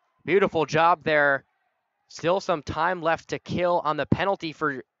 Beautiful job there. Still some time left to kill on the penalty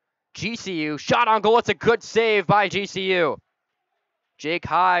for GCU. Shot on goal. It's a good save by GCU. Jake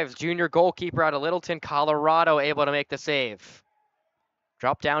Hives, junior goalkeeper out of Littleton, Colorado, able to make the save.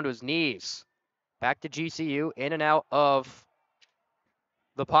 Drop down to his knees. Back to GCU, in and out of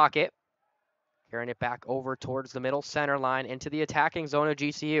the pocket. Carrying it back over towards the middle center line into the attacking zone of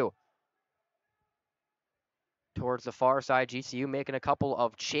GCU. Towards the far side, GCU making a couple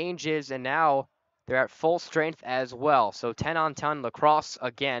of changes, and now they're at full strength as well. So 10-on-10 lacrosse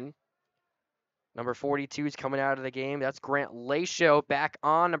again. Number 42 is coming out of the game. That's Grant Laisho back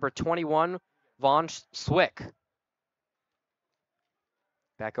on. Number 21, Vaughn Swick.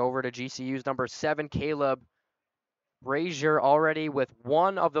 Back over to GCU's number 7, Caleb Brazier, already with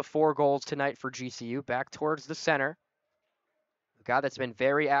one of the 4 goals tonight for GCU. Back towards the center. A guy that's been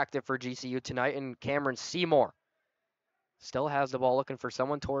very active for GCU tonight, and Cameron Seymour. Still has the ball, looking for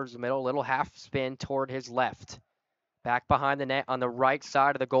someone towards the middle. Little half spin toward his left. Back behind the net on the right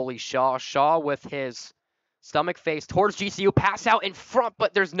side of the goalie, Shaw. Shaw with his stomach face towards GCU. Pass out in front,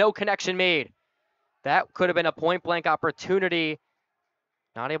 but there's no connection made. That could have been a point-blank opportunity.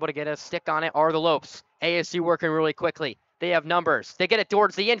 Not able to get a stick on it are the Lopes. ASU working really quickly. They have numbers. They get it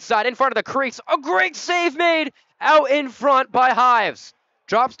towards the inside, in front of the crease. A great save made out in front by Hives.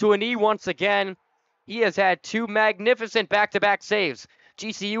 Drops to a knee once again. He has had 2 magnificent back-to-back saves.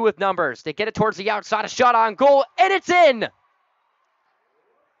 GCU with numbers. They get it towards the outside. A shot on goal, and it's in!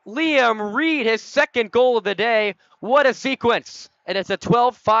 Liam Reed, his 2nd goal of the day. What a sequence. And it's a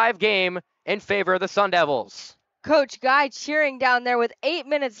 12-5 game in favor of the Sun Devils. Coach Guy cheering down there with 8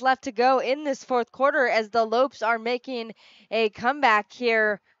 minutes left to go in this 4th quarter as the Lopes are making a comeback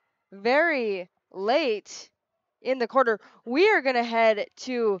here very late in the quarter. We are going to head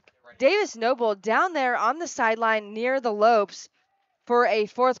to Davis Noble down there on the sideline near the Lopes for a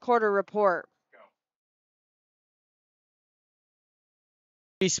 4th quarter report.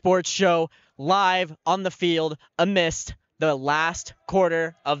 Sports show live on the field amidst the last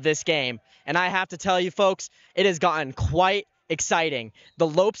quarter of this game. And I have to tell you, folks, it has gotten quite exciting. The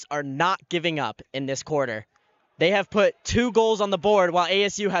Lopes are not giving up in this quarter. They have put 2 goals on the board while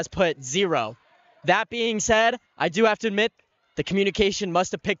ASU has put 0. That being said, I do have to admit the communication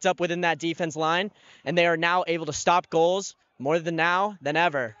must have picked up within that defense line, and they are now able to stop goals more than now than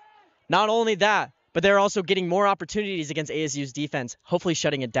ever. Not only that, but they're also getting more opportunities against ASU's defense, hopefully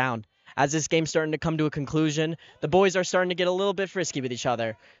shutting it down. As this game's starting to come to a conclusion, the boys are starting to get a little bit frisky with each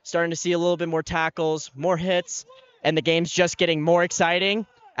other, starting to see a little bit more tackles, more hits, and the game's just getting more exciting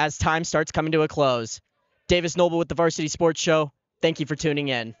as time starts coming to a close. Davis Noble with the Varsity Sports Show. Thank you for tuning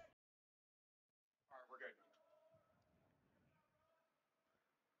in.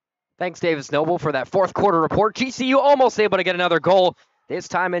 Thanks, Davis Noble, for that 4th quarter report. GCU almost able to get another goal, this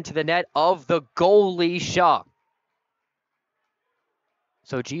time into the net of the goalie, Shaw.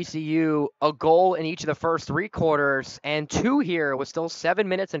 So GCU, a goal in each of the first 3 quarters, and 2 here with still 7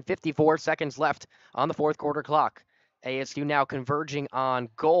 minutes and 54 seconds left on the 4th quarter clock. ASU now converging on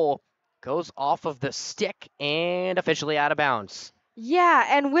goal, goes off of the stick and officially out of bounds. Yeah,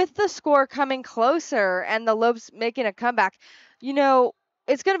 and with the score coming closer and the Lopes making a comeback,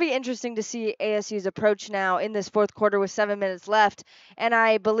 it's going to be interesting to see ASU's approach now in this 4th quarter with 7 minutes left. And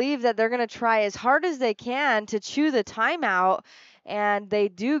I believe that they're going to try as hard as they can to chew the timeout. And they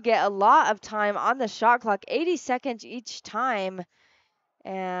do get a lot of time on the shot clock, 80 seconds each time.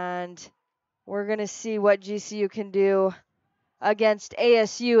 And we're going to see what GCU can do against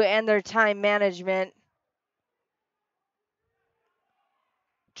ASU and their time management.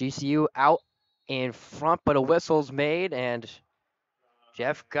 GCU out in front, but a whistle's made, and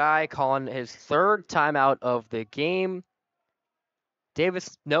Jeff Guy calling his 3rd timeout of the game.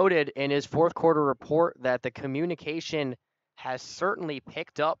 Davis noted in his 4th quarter report that the communication has certainly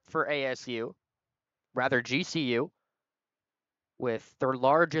picked up for ASU, rather GCU, with their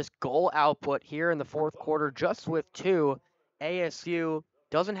largest goal output here in the 4th quarter, just with 2. ASU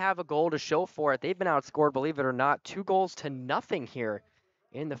doesn't have a goal to show for it. They've been outscored, believe it or not, 2-0 here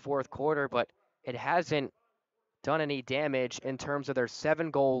in the 4th quarter, but it hasn't done any damage in terms of their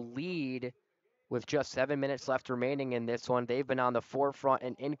 7-goal lead with just 7 minutes left remaining in this one. They've been on the forefront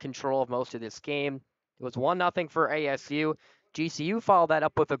and in control of most of this game. It was 1-0 for ASU. GCU followed that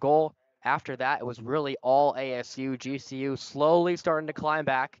up with a goal After that, it was really all ASU. GCU slowly starting to climb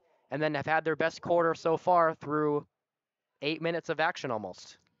back, and then have had their best quarter so far through 8 minutes of action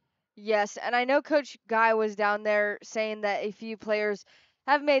almost. Yes, and I know Coach Guy was down there saying that a few players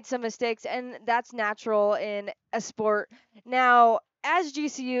have made some mistakes, and that's natural in a sport. Now, as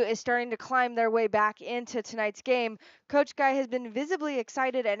GCU is starting to climb their way back into tonight's game, Coach Guy has been visibly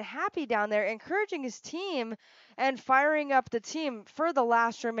excited and happy down there, encouraging his team and firing up the team for the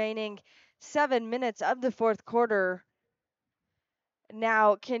last remaining 7 minutes of the fourth quarter.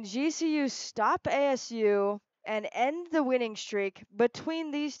 Now, can GCU stop ASU and end the winning streak between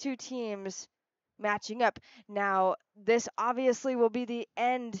these two teams matching up? Now, this obviously will be the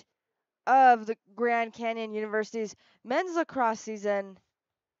end of the Grand Canyon University's men's lacrosse season.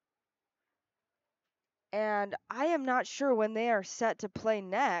 And I am not sure when they are set to play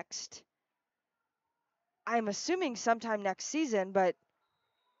next. I'm assuming sometime next season, but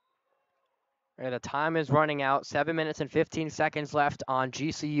The time is running out. 7 minutes and 15 seconds left on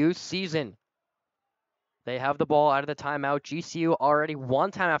GCU's season. They have the ball out of the timeout. GCU already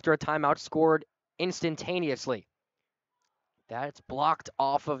one time after a timeout scored instantaneously. That's blocked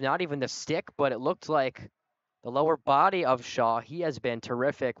off of not even the stick, but it looked like the lower body of Shaw. He has been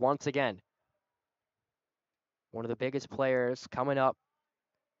terrific once again. One of the biggest players coming up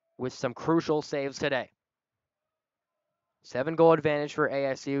with some crucial saves today. 7-goal advantage for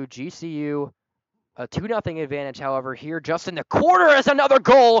ASU. GCU, a 2-0 advantage, however, here just in the quarter is another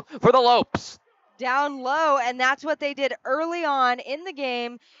goal for the Lopes. Down low, and that's what they did early on in the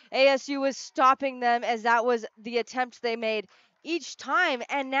game. ASU was stopping them as that was the attempt they made each time,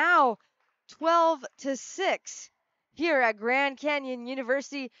 and now 12-6 here at Grand Canyon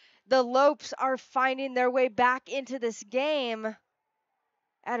University. The Lopes are finding their way back into this game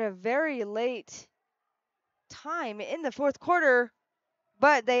at a very late time in the fourth quarter,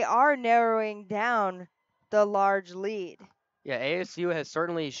 but they are narrowing down the large lead. Yeah, ASU has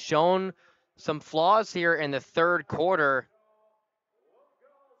certainly shown some flaws here in the third quarter.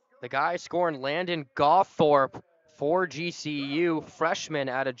 The guy scoring, Landon Gawthorpe for GCU, freshman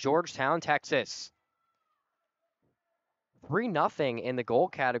out of Georgetown, Texas. 3-0 in the goal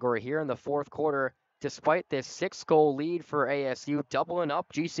category here in the fourth quarter, despite this 6-goal lead for ASU, doubling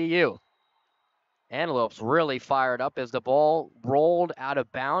up GCU. Antelopes really fired up as the ball rolled out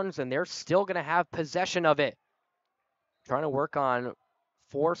of bounds, and they're still going to have possession of it. Trying to work on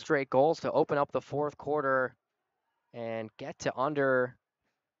 4 straight goals to open up the fourth quarter and get to under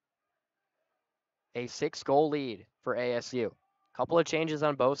a 6-goal lead for ASU. Couple of changes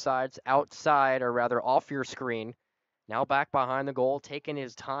on both sides, outside, or rather off your screen. Now back behind the goal, taking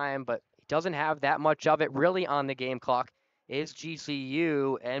his time, but he doesn't have that much of it really on the game clock, is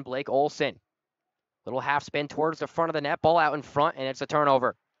GCU and Blake Olson. Little half spin towards the front of the net, ball out in front, and it's a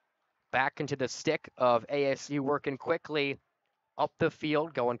turnover. Back into the stick of ASU, working quickly up the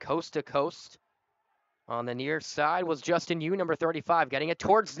field, going coast to coast. On the near side was Justin Yu, number 35, getting it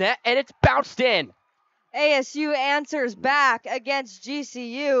towards net, and it's bounced in. ASU answers back against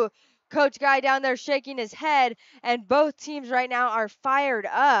GCU. Coach Guy down there shaking his head, and both teams right now are fired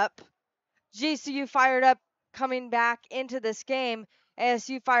up. GCU fired up coming back into this game.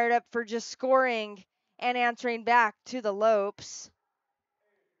 ASU fired up for just scoring and answering back to the Lopes.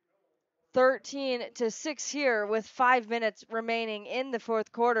 13-6 here with 5 minutes remaining in the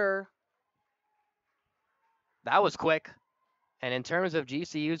fourth quarter. That was quick. And in terms of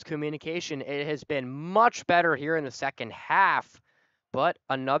GCU's communication, it has been much better here in the second half. But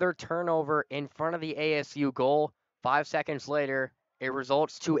another turnover in front of the ASU goal. 5 seconds later, it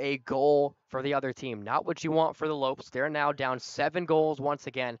results to a goal for the other team. Not what you want for the Lopes. They're now down 7 goals once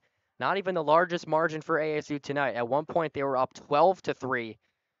again. Not even the largest margin for ASU tonight. At one point, they were up 12-3.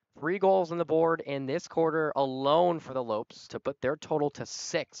 3 goals on the board in this quarter alone for the Lopes to put their total to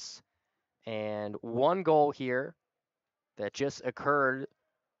 6. And 1 goal here that just occurred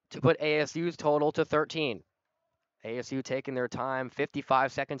to put ASU's total to 13. ASU taking their time,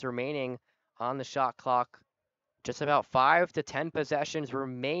 55 seconds remaining on the shot clock. Just about 5 to 10 possessions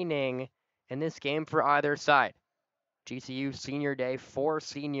remaining in this game for either side. GCU Senior Day, 4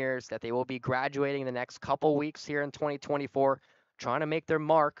 seniors that they will be graduating the next couple weeks here in 2024, trying to make their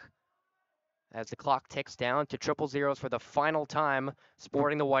mark as the clock ticks down to triple zeros for the final time,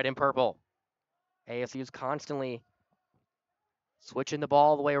 sporting the white and purple. ASU's constantly switching the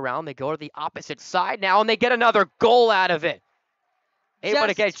ball all the way around. They go to the opposite side now, and they get another goal out of it. Able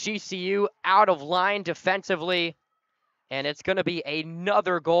to get GCU out of line defensively, and it's going to be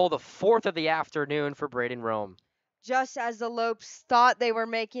another goal, the 4th of the afternoon for Braden Rome. Just as the Lopes thought they were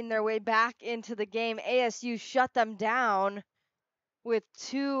making their way back into the game, ASU shut them down with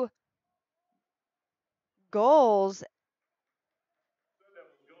 2 goals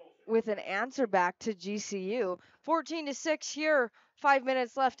with an answer back to GCU. 14-6 here, 5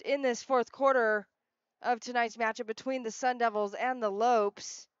 minutes left in this fourth quarter of tonight's matchup between the Sun Devils and the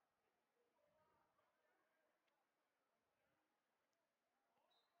Lopes.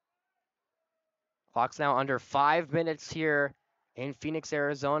 Clock's now under 5 minutes here in Phoenix,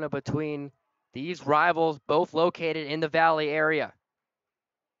 Arizona, between these rivals, both located in the Valley area.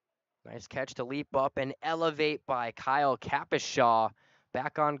 Nice catch to leap up and elevate by Kyle Capishaw.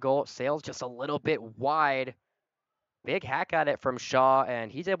 Back on goal, sails just a little bit wide. Big hack at it from Shaw,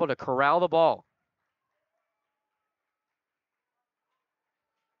 and he's able to corral the ball.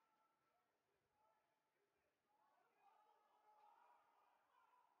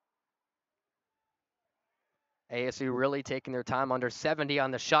 ASU really taking their time, under 70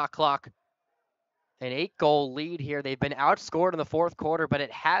 on the shot clock. An 8-goal lead here. They've been outscored in the fourth quarter, but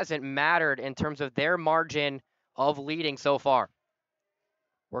it hasn't mattered in terms of their margin of leading so far.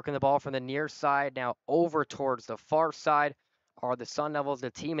 Working the ball from the near side, now over towards the far side are the Sun Devils,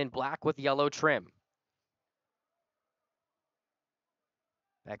 the team in black with yellow trim.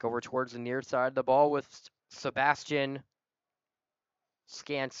 Back over towards the near side of the ball with Sebastian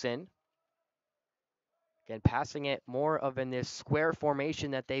Skansen. Again, passing it more of in this square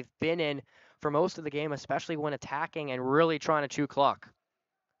formation that they've been in for most of the game, especially when attacking and really trying to chew clock.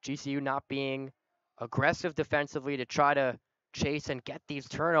 GCU not being aggressive defensively to try to chase and get these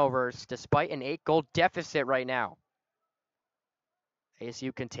turnovers despite an 8-goal deficit right now.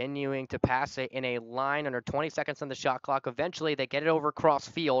 ASU continuing to pass it in a line under 20 seconds on the shot clock. Eventually, they get it over cross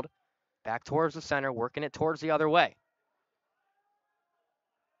field, back towards the center, working it towards the other way.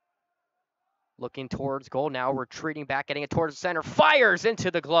 Looking towards goal now, retreating back, getting it towards the center, fires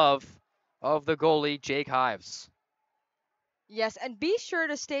into the glove of the goalie, Jake Hives. Yes, and be sure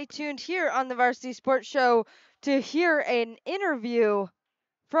to stay tuned here on the Varsity Sports Show to hear an interview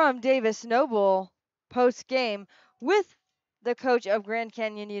from Davis Noble post-game with the coach of Grand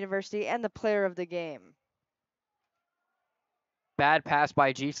Canyon University and the player of the game. Bad pass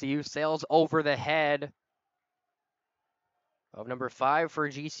by GCU, sails over the head of number 5 for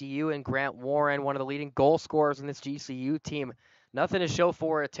GCU and Grant Warren, one of the leading goal scorers in this GCU team. Nothing to show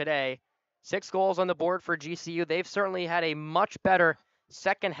for it today. 6 goals on the board for GCU. They've certainly had a much better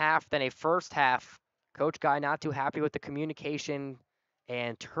second half than a first half. Coach Guy not too happy with the communication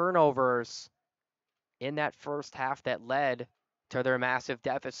and turnovers in that first half that led to their massive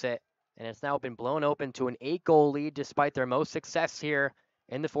deficit. And it's now been blown open to an 8-goal lead despite their most success here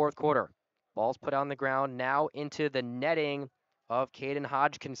in the fourth quarter. Ball's put on the ground now into the netting of Caden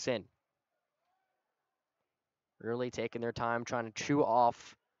Hodgkinson. Really taking their time trying to chew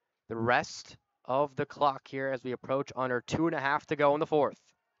off the rest of the clock here as we approach under 2.5 to go in the fourth.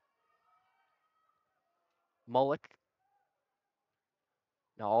 Mullick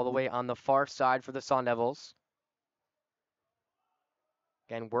now all the way on the far side for the Sun Devils.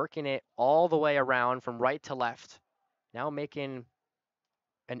 Again, working it all the way around from right to left. Now making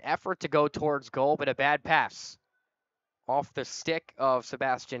an effort to go towards goal, but a bad pass off the stick of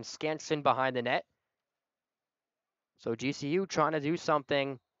Sebastian Skansen behind the net. So GCU trying to do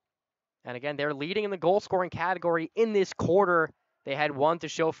something. And again, they're leading in the goal scoring category in this quarter. They had 1 to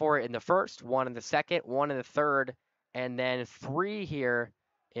show for it in the first, 1 in the second, 1 in the third, and then 3 here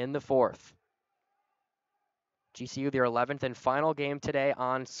in the fourth. GCU, their 11th and final game today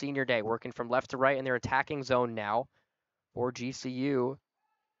on senior day, working from left to right in their attacking zone now for GCU.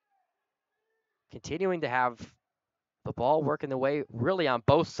 Continuing to have the ball working the way really on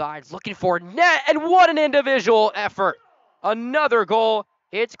both sides, looking for net, and what an individual effort. Another goal.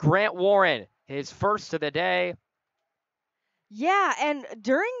 It's Grant Warren, his first of the day. Yeah, and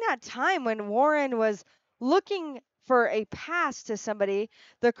during that time when Warren was looking for a pass to somebody,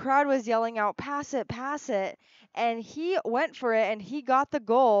 the crowd was yelling out, pass it, and he went for it, and he got the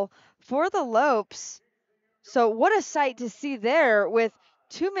goal for the Lopes. So what a sight to see there with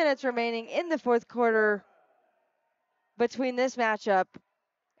 2 minutes remaining in the fourth quarter between this matchup,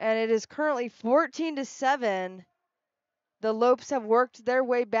 and it is currently 14-7. The Lopes have worked their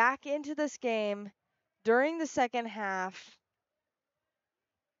way back into this game during the second half,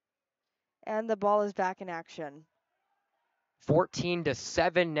 and the ball is back in action.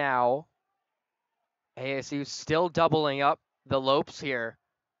 14-7 now. ASU still doubling up the Lopes here.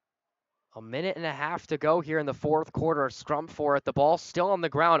 1.5 minutes to go here in the fourth quarter. Scrum for it. The ball still on the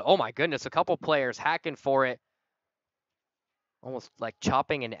ground. Oh my goodness, a couple players hacking for it. Almost like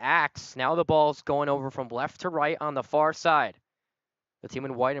chopping an axe. Now the ball's going over from left to right on the far side. The team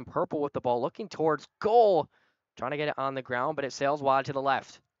in white and purple with the ball looking towards goal. Trying to get it on the ground, but it sails wide to the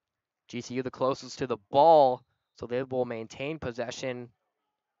left. GCU the closest to the ball, so they will maintain possession.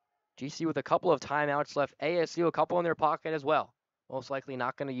 GCU with a couple of timeouts left. ASU a couple in their pocket as well. Most likely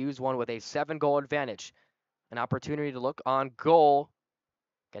not going to use one with a 7-goal advantage. An opportunity to look on goal.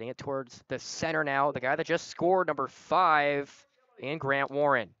 Getting it towards the center now. The guy that just scored, number 5, in Grant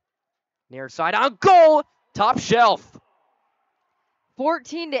Warren. Near side on goal. Top shelf.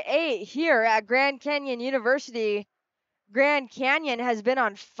 14-8 here at Grand Canyon University. Grand Canyon has been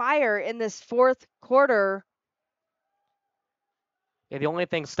on fire in this fourth quarter. Yeah, the only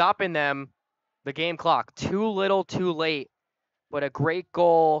thing stopping them, the game clock. Too little, too late. But a great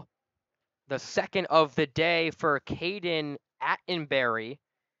goal. The second of the day for Caden Attenberry.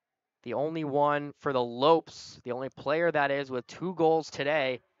 The only one for the Lopes, the only player that is with 2 goals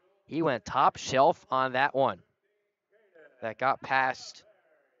today. He went top shelf on that one. That got past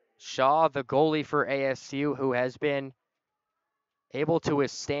Shaw, the goalie for ASU, who has been able to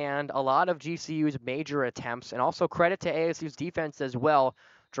withstand a lot of GCU's major attempts, and also credit to ASU's defense as well,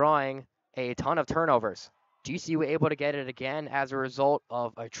 drawing a ton of turnovers. GCU able to get it again as a result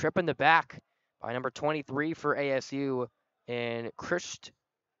of a trip in the back by number 23 for ASU in Christ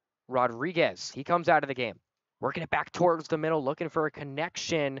Rodriguez. He comes out of the game, working it back towards the middle, looking for a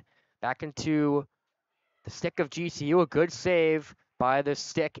connection back into the stick of GCU. A good save by the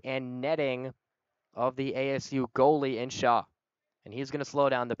stick and netting of the ASU goalie in Shaw. And he's going to slow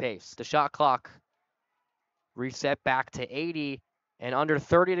down the pace. The shot clock reset back to 80 and under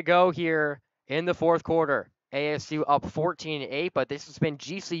 30 to go here in the fourth quarter. ASU up 14-8, but this has been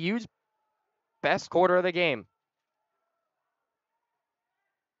GCU's best quarter of the game.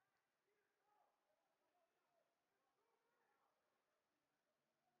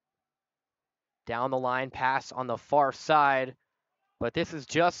 Down the line pass on the far side, but this is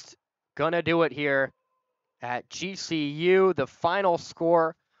just going to do it here at GCU. The final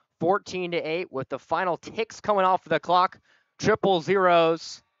score, 14-8, with the final ticks coming off the clock, triple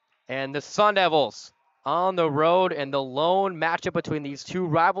zeros, and the Sun Devils on the road, and the lone matchup between these two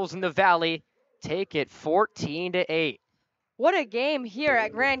rivals in the Valley take it 14-8. What a game here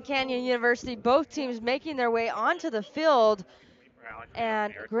at Grand Canyon University. Both teams making their way onto the field,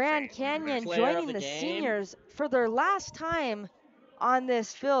 and Grand Canyon joining the seniors for their last time on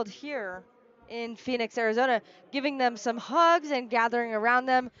this field here in Phoenix, Arizona, giving them some hugs and gathering around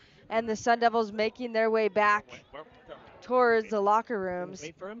them, and the Sun Devils making their way back towards the locker rooms.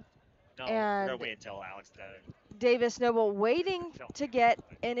 And Davis Noble waiting to get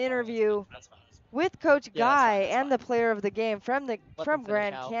an interview with Coach Guy and the player of the game from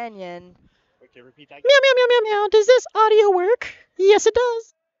Grand Canyon. Okay, repeat that. Meow, meow, meow, meow, meow. Does this audio work? Yes, it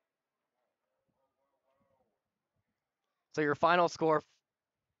does. So your final score,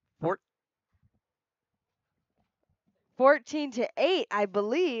 14-8, I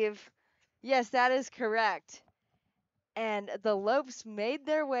believe. Yes, that is correct. And the Lopes made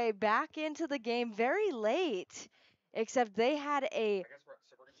their way back into the game very late, except they had a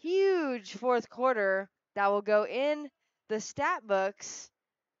huge fourth quarter that will go in the stat books.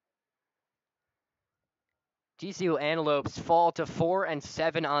 GCU Antelopes fall to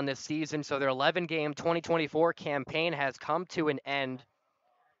 4-7 on this season, so their 11-game 2024 campaign has come to an end.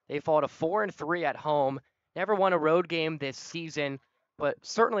 They fall to 4-3 at home. Never won a road game this season, but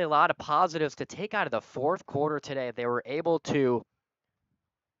certainly a lot of positives to take out of the fourth quarter today. They were able to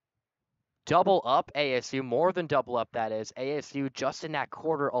double up ASU, more than double up, that is. ASU just in that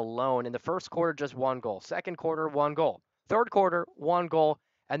quarter alone. In the first quarter, just 1 goal. Second quarter, 1 goal. Third quarter, 1 goal.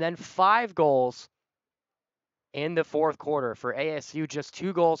 And then 5 goals in the fourth quarter. For ASU, just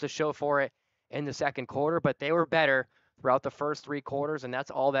 2 goals to show for it in the second quarter, but they were better throughout the first 3 quarters, and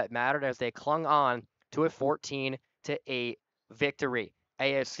that's all that mattered as they clung on to a 14-8 victory.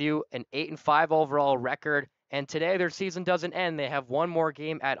 ASU, an 8-5 overall record, and today their season doesn't end. They have 1 more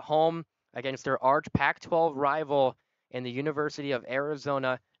game at home against their arch Pac-12 rival in the University of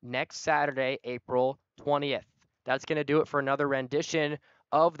Arizona next Saturday, April 20th. That's going to do it for another rendition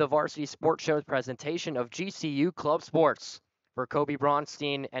of the Varsity Sports Show's presentation of GCU Club Sports. For Kobe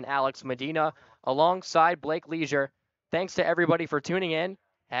Bronstein and Alex Medina, alongside Blake Leisure, thanks to everybody for tuning in.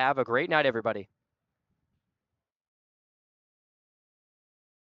 Have a great night, everybody.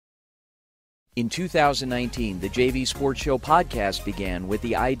 In 2019, the JV Sports Show podcast began with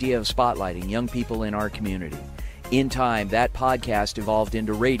the idea of spotlighting young people in our community. In time, that podcast evolved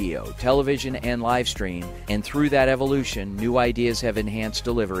into radio, television, and live stream, and through that evolution, new ideas have enhanced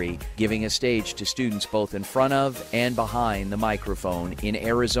delivery, giving a stage to students both in front of and behind the microphone in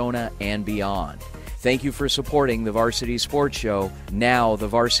Arizona and beyond. Thank you for supporting the Varsity Sports Show, now the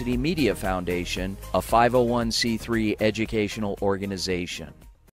Varsity Media Foundation, a 501c3 educational organization.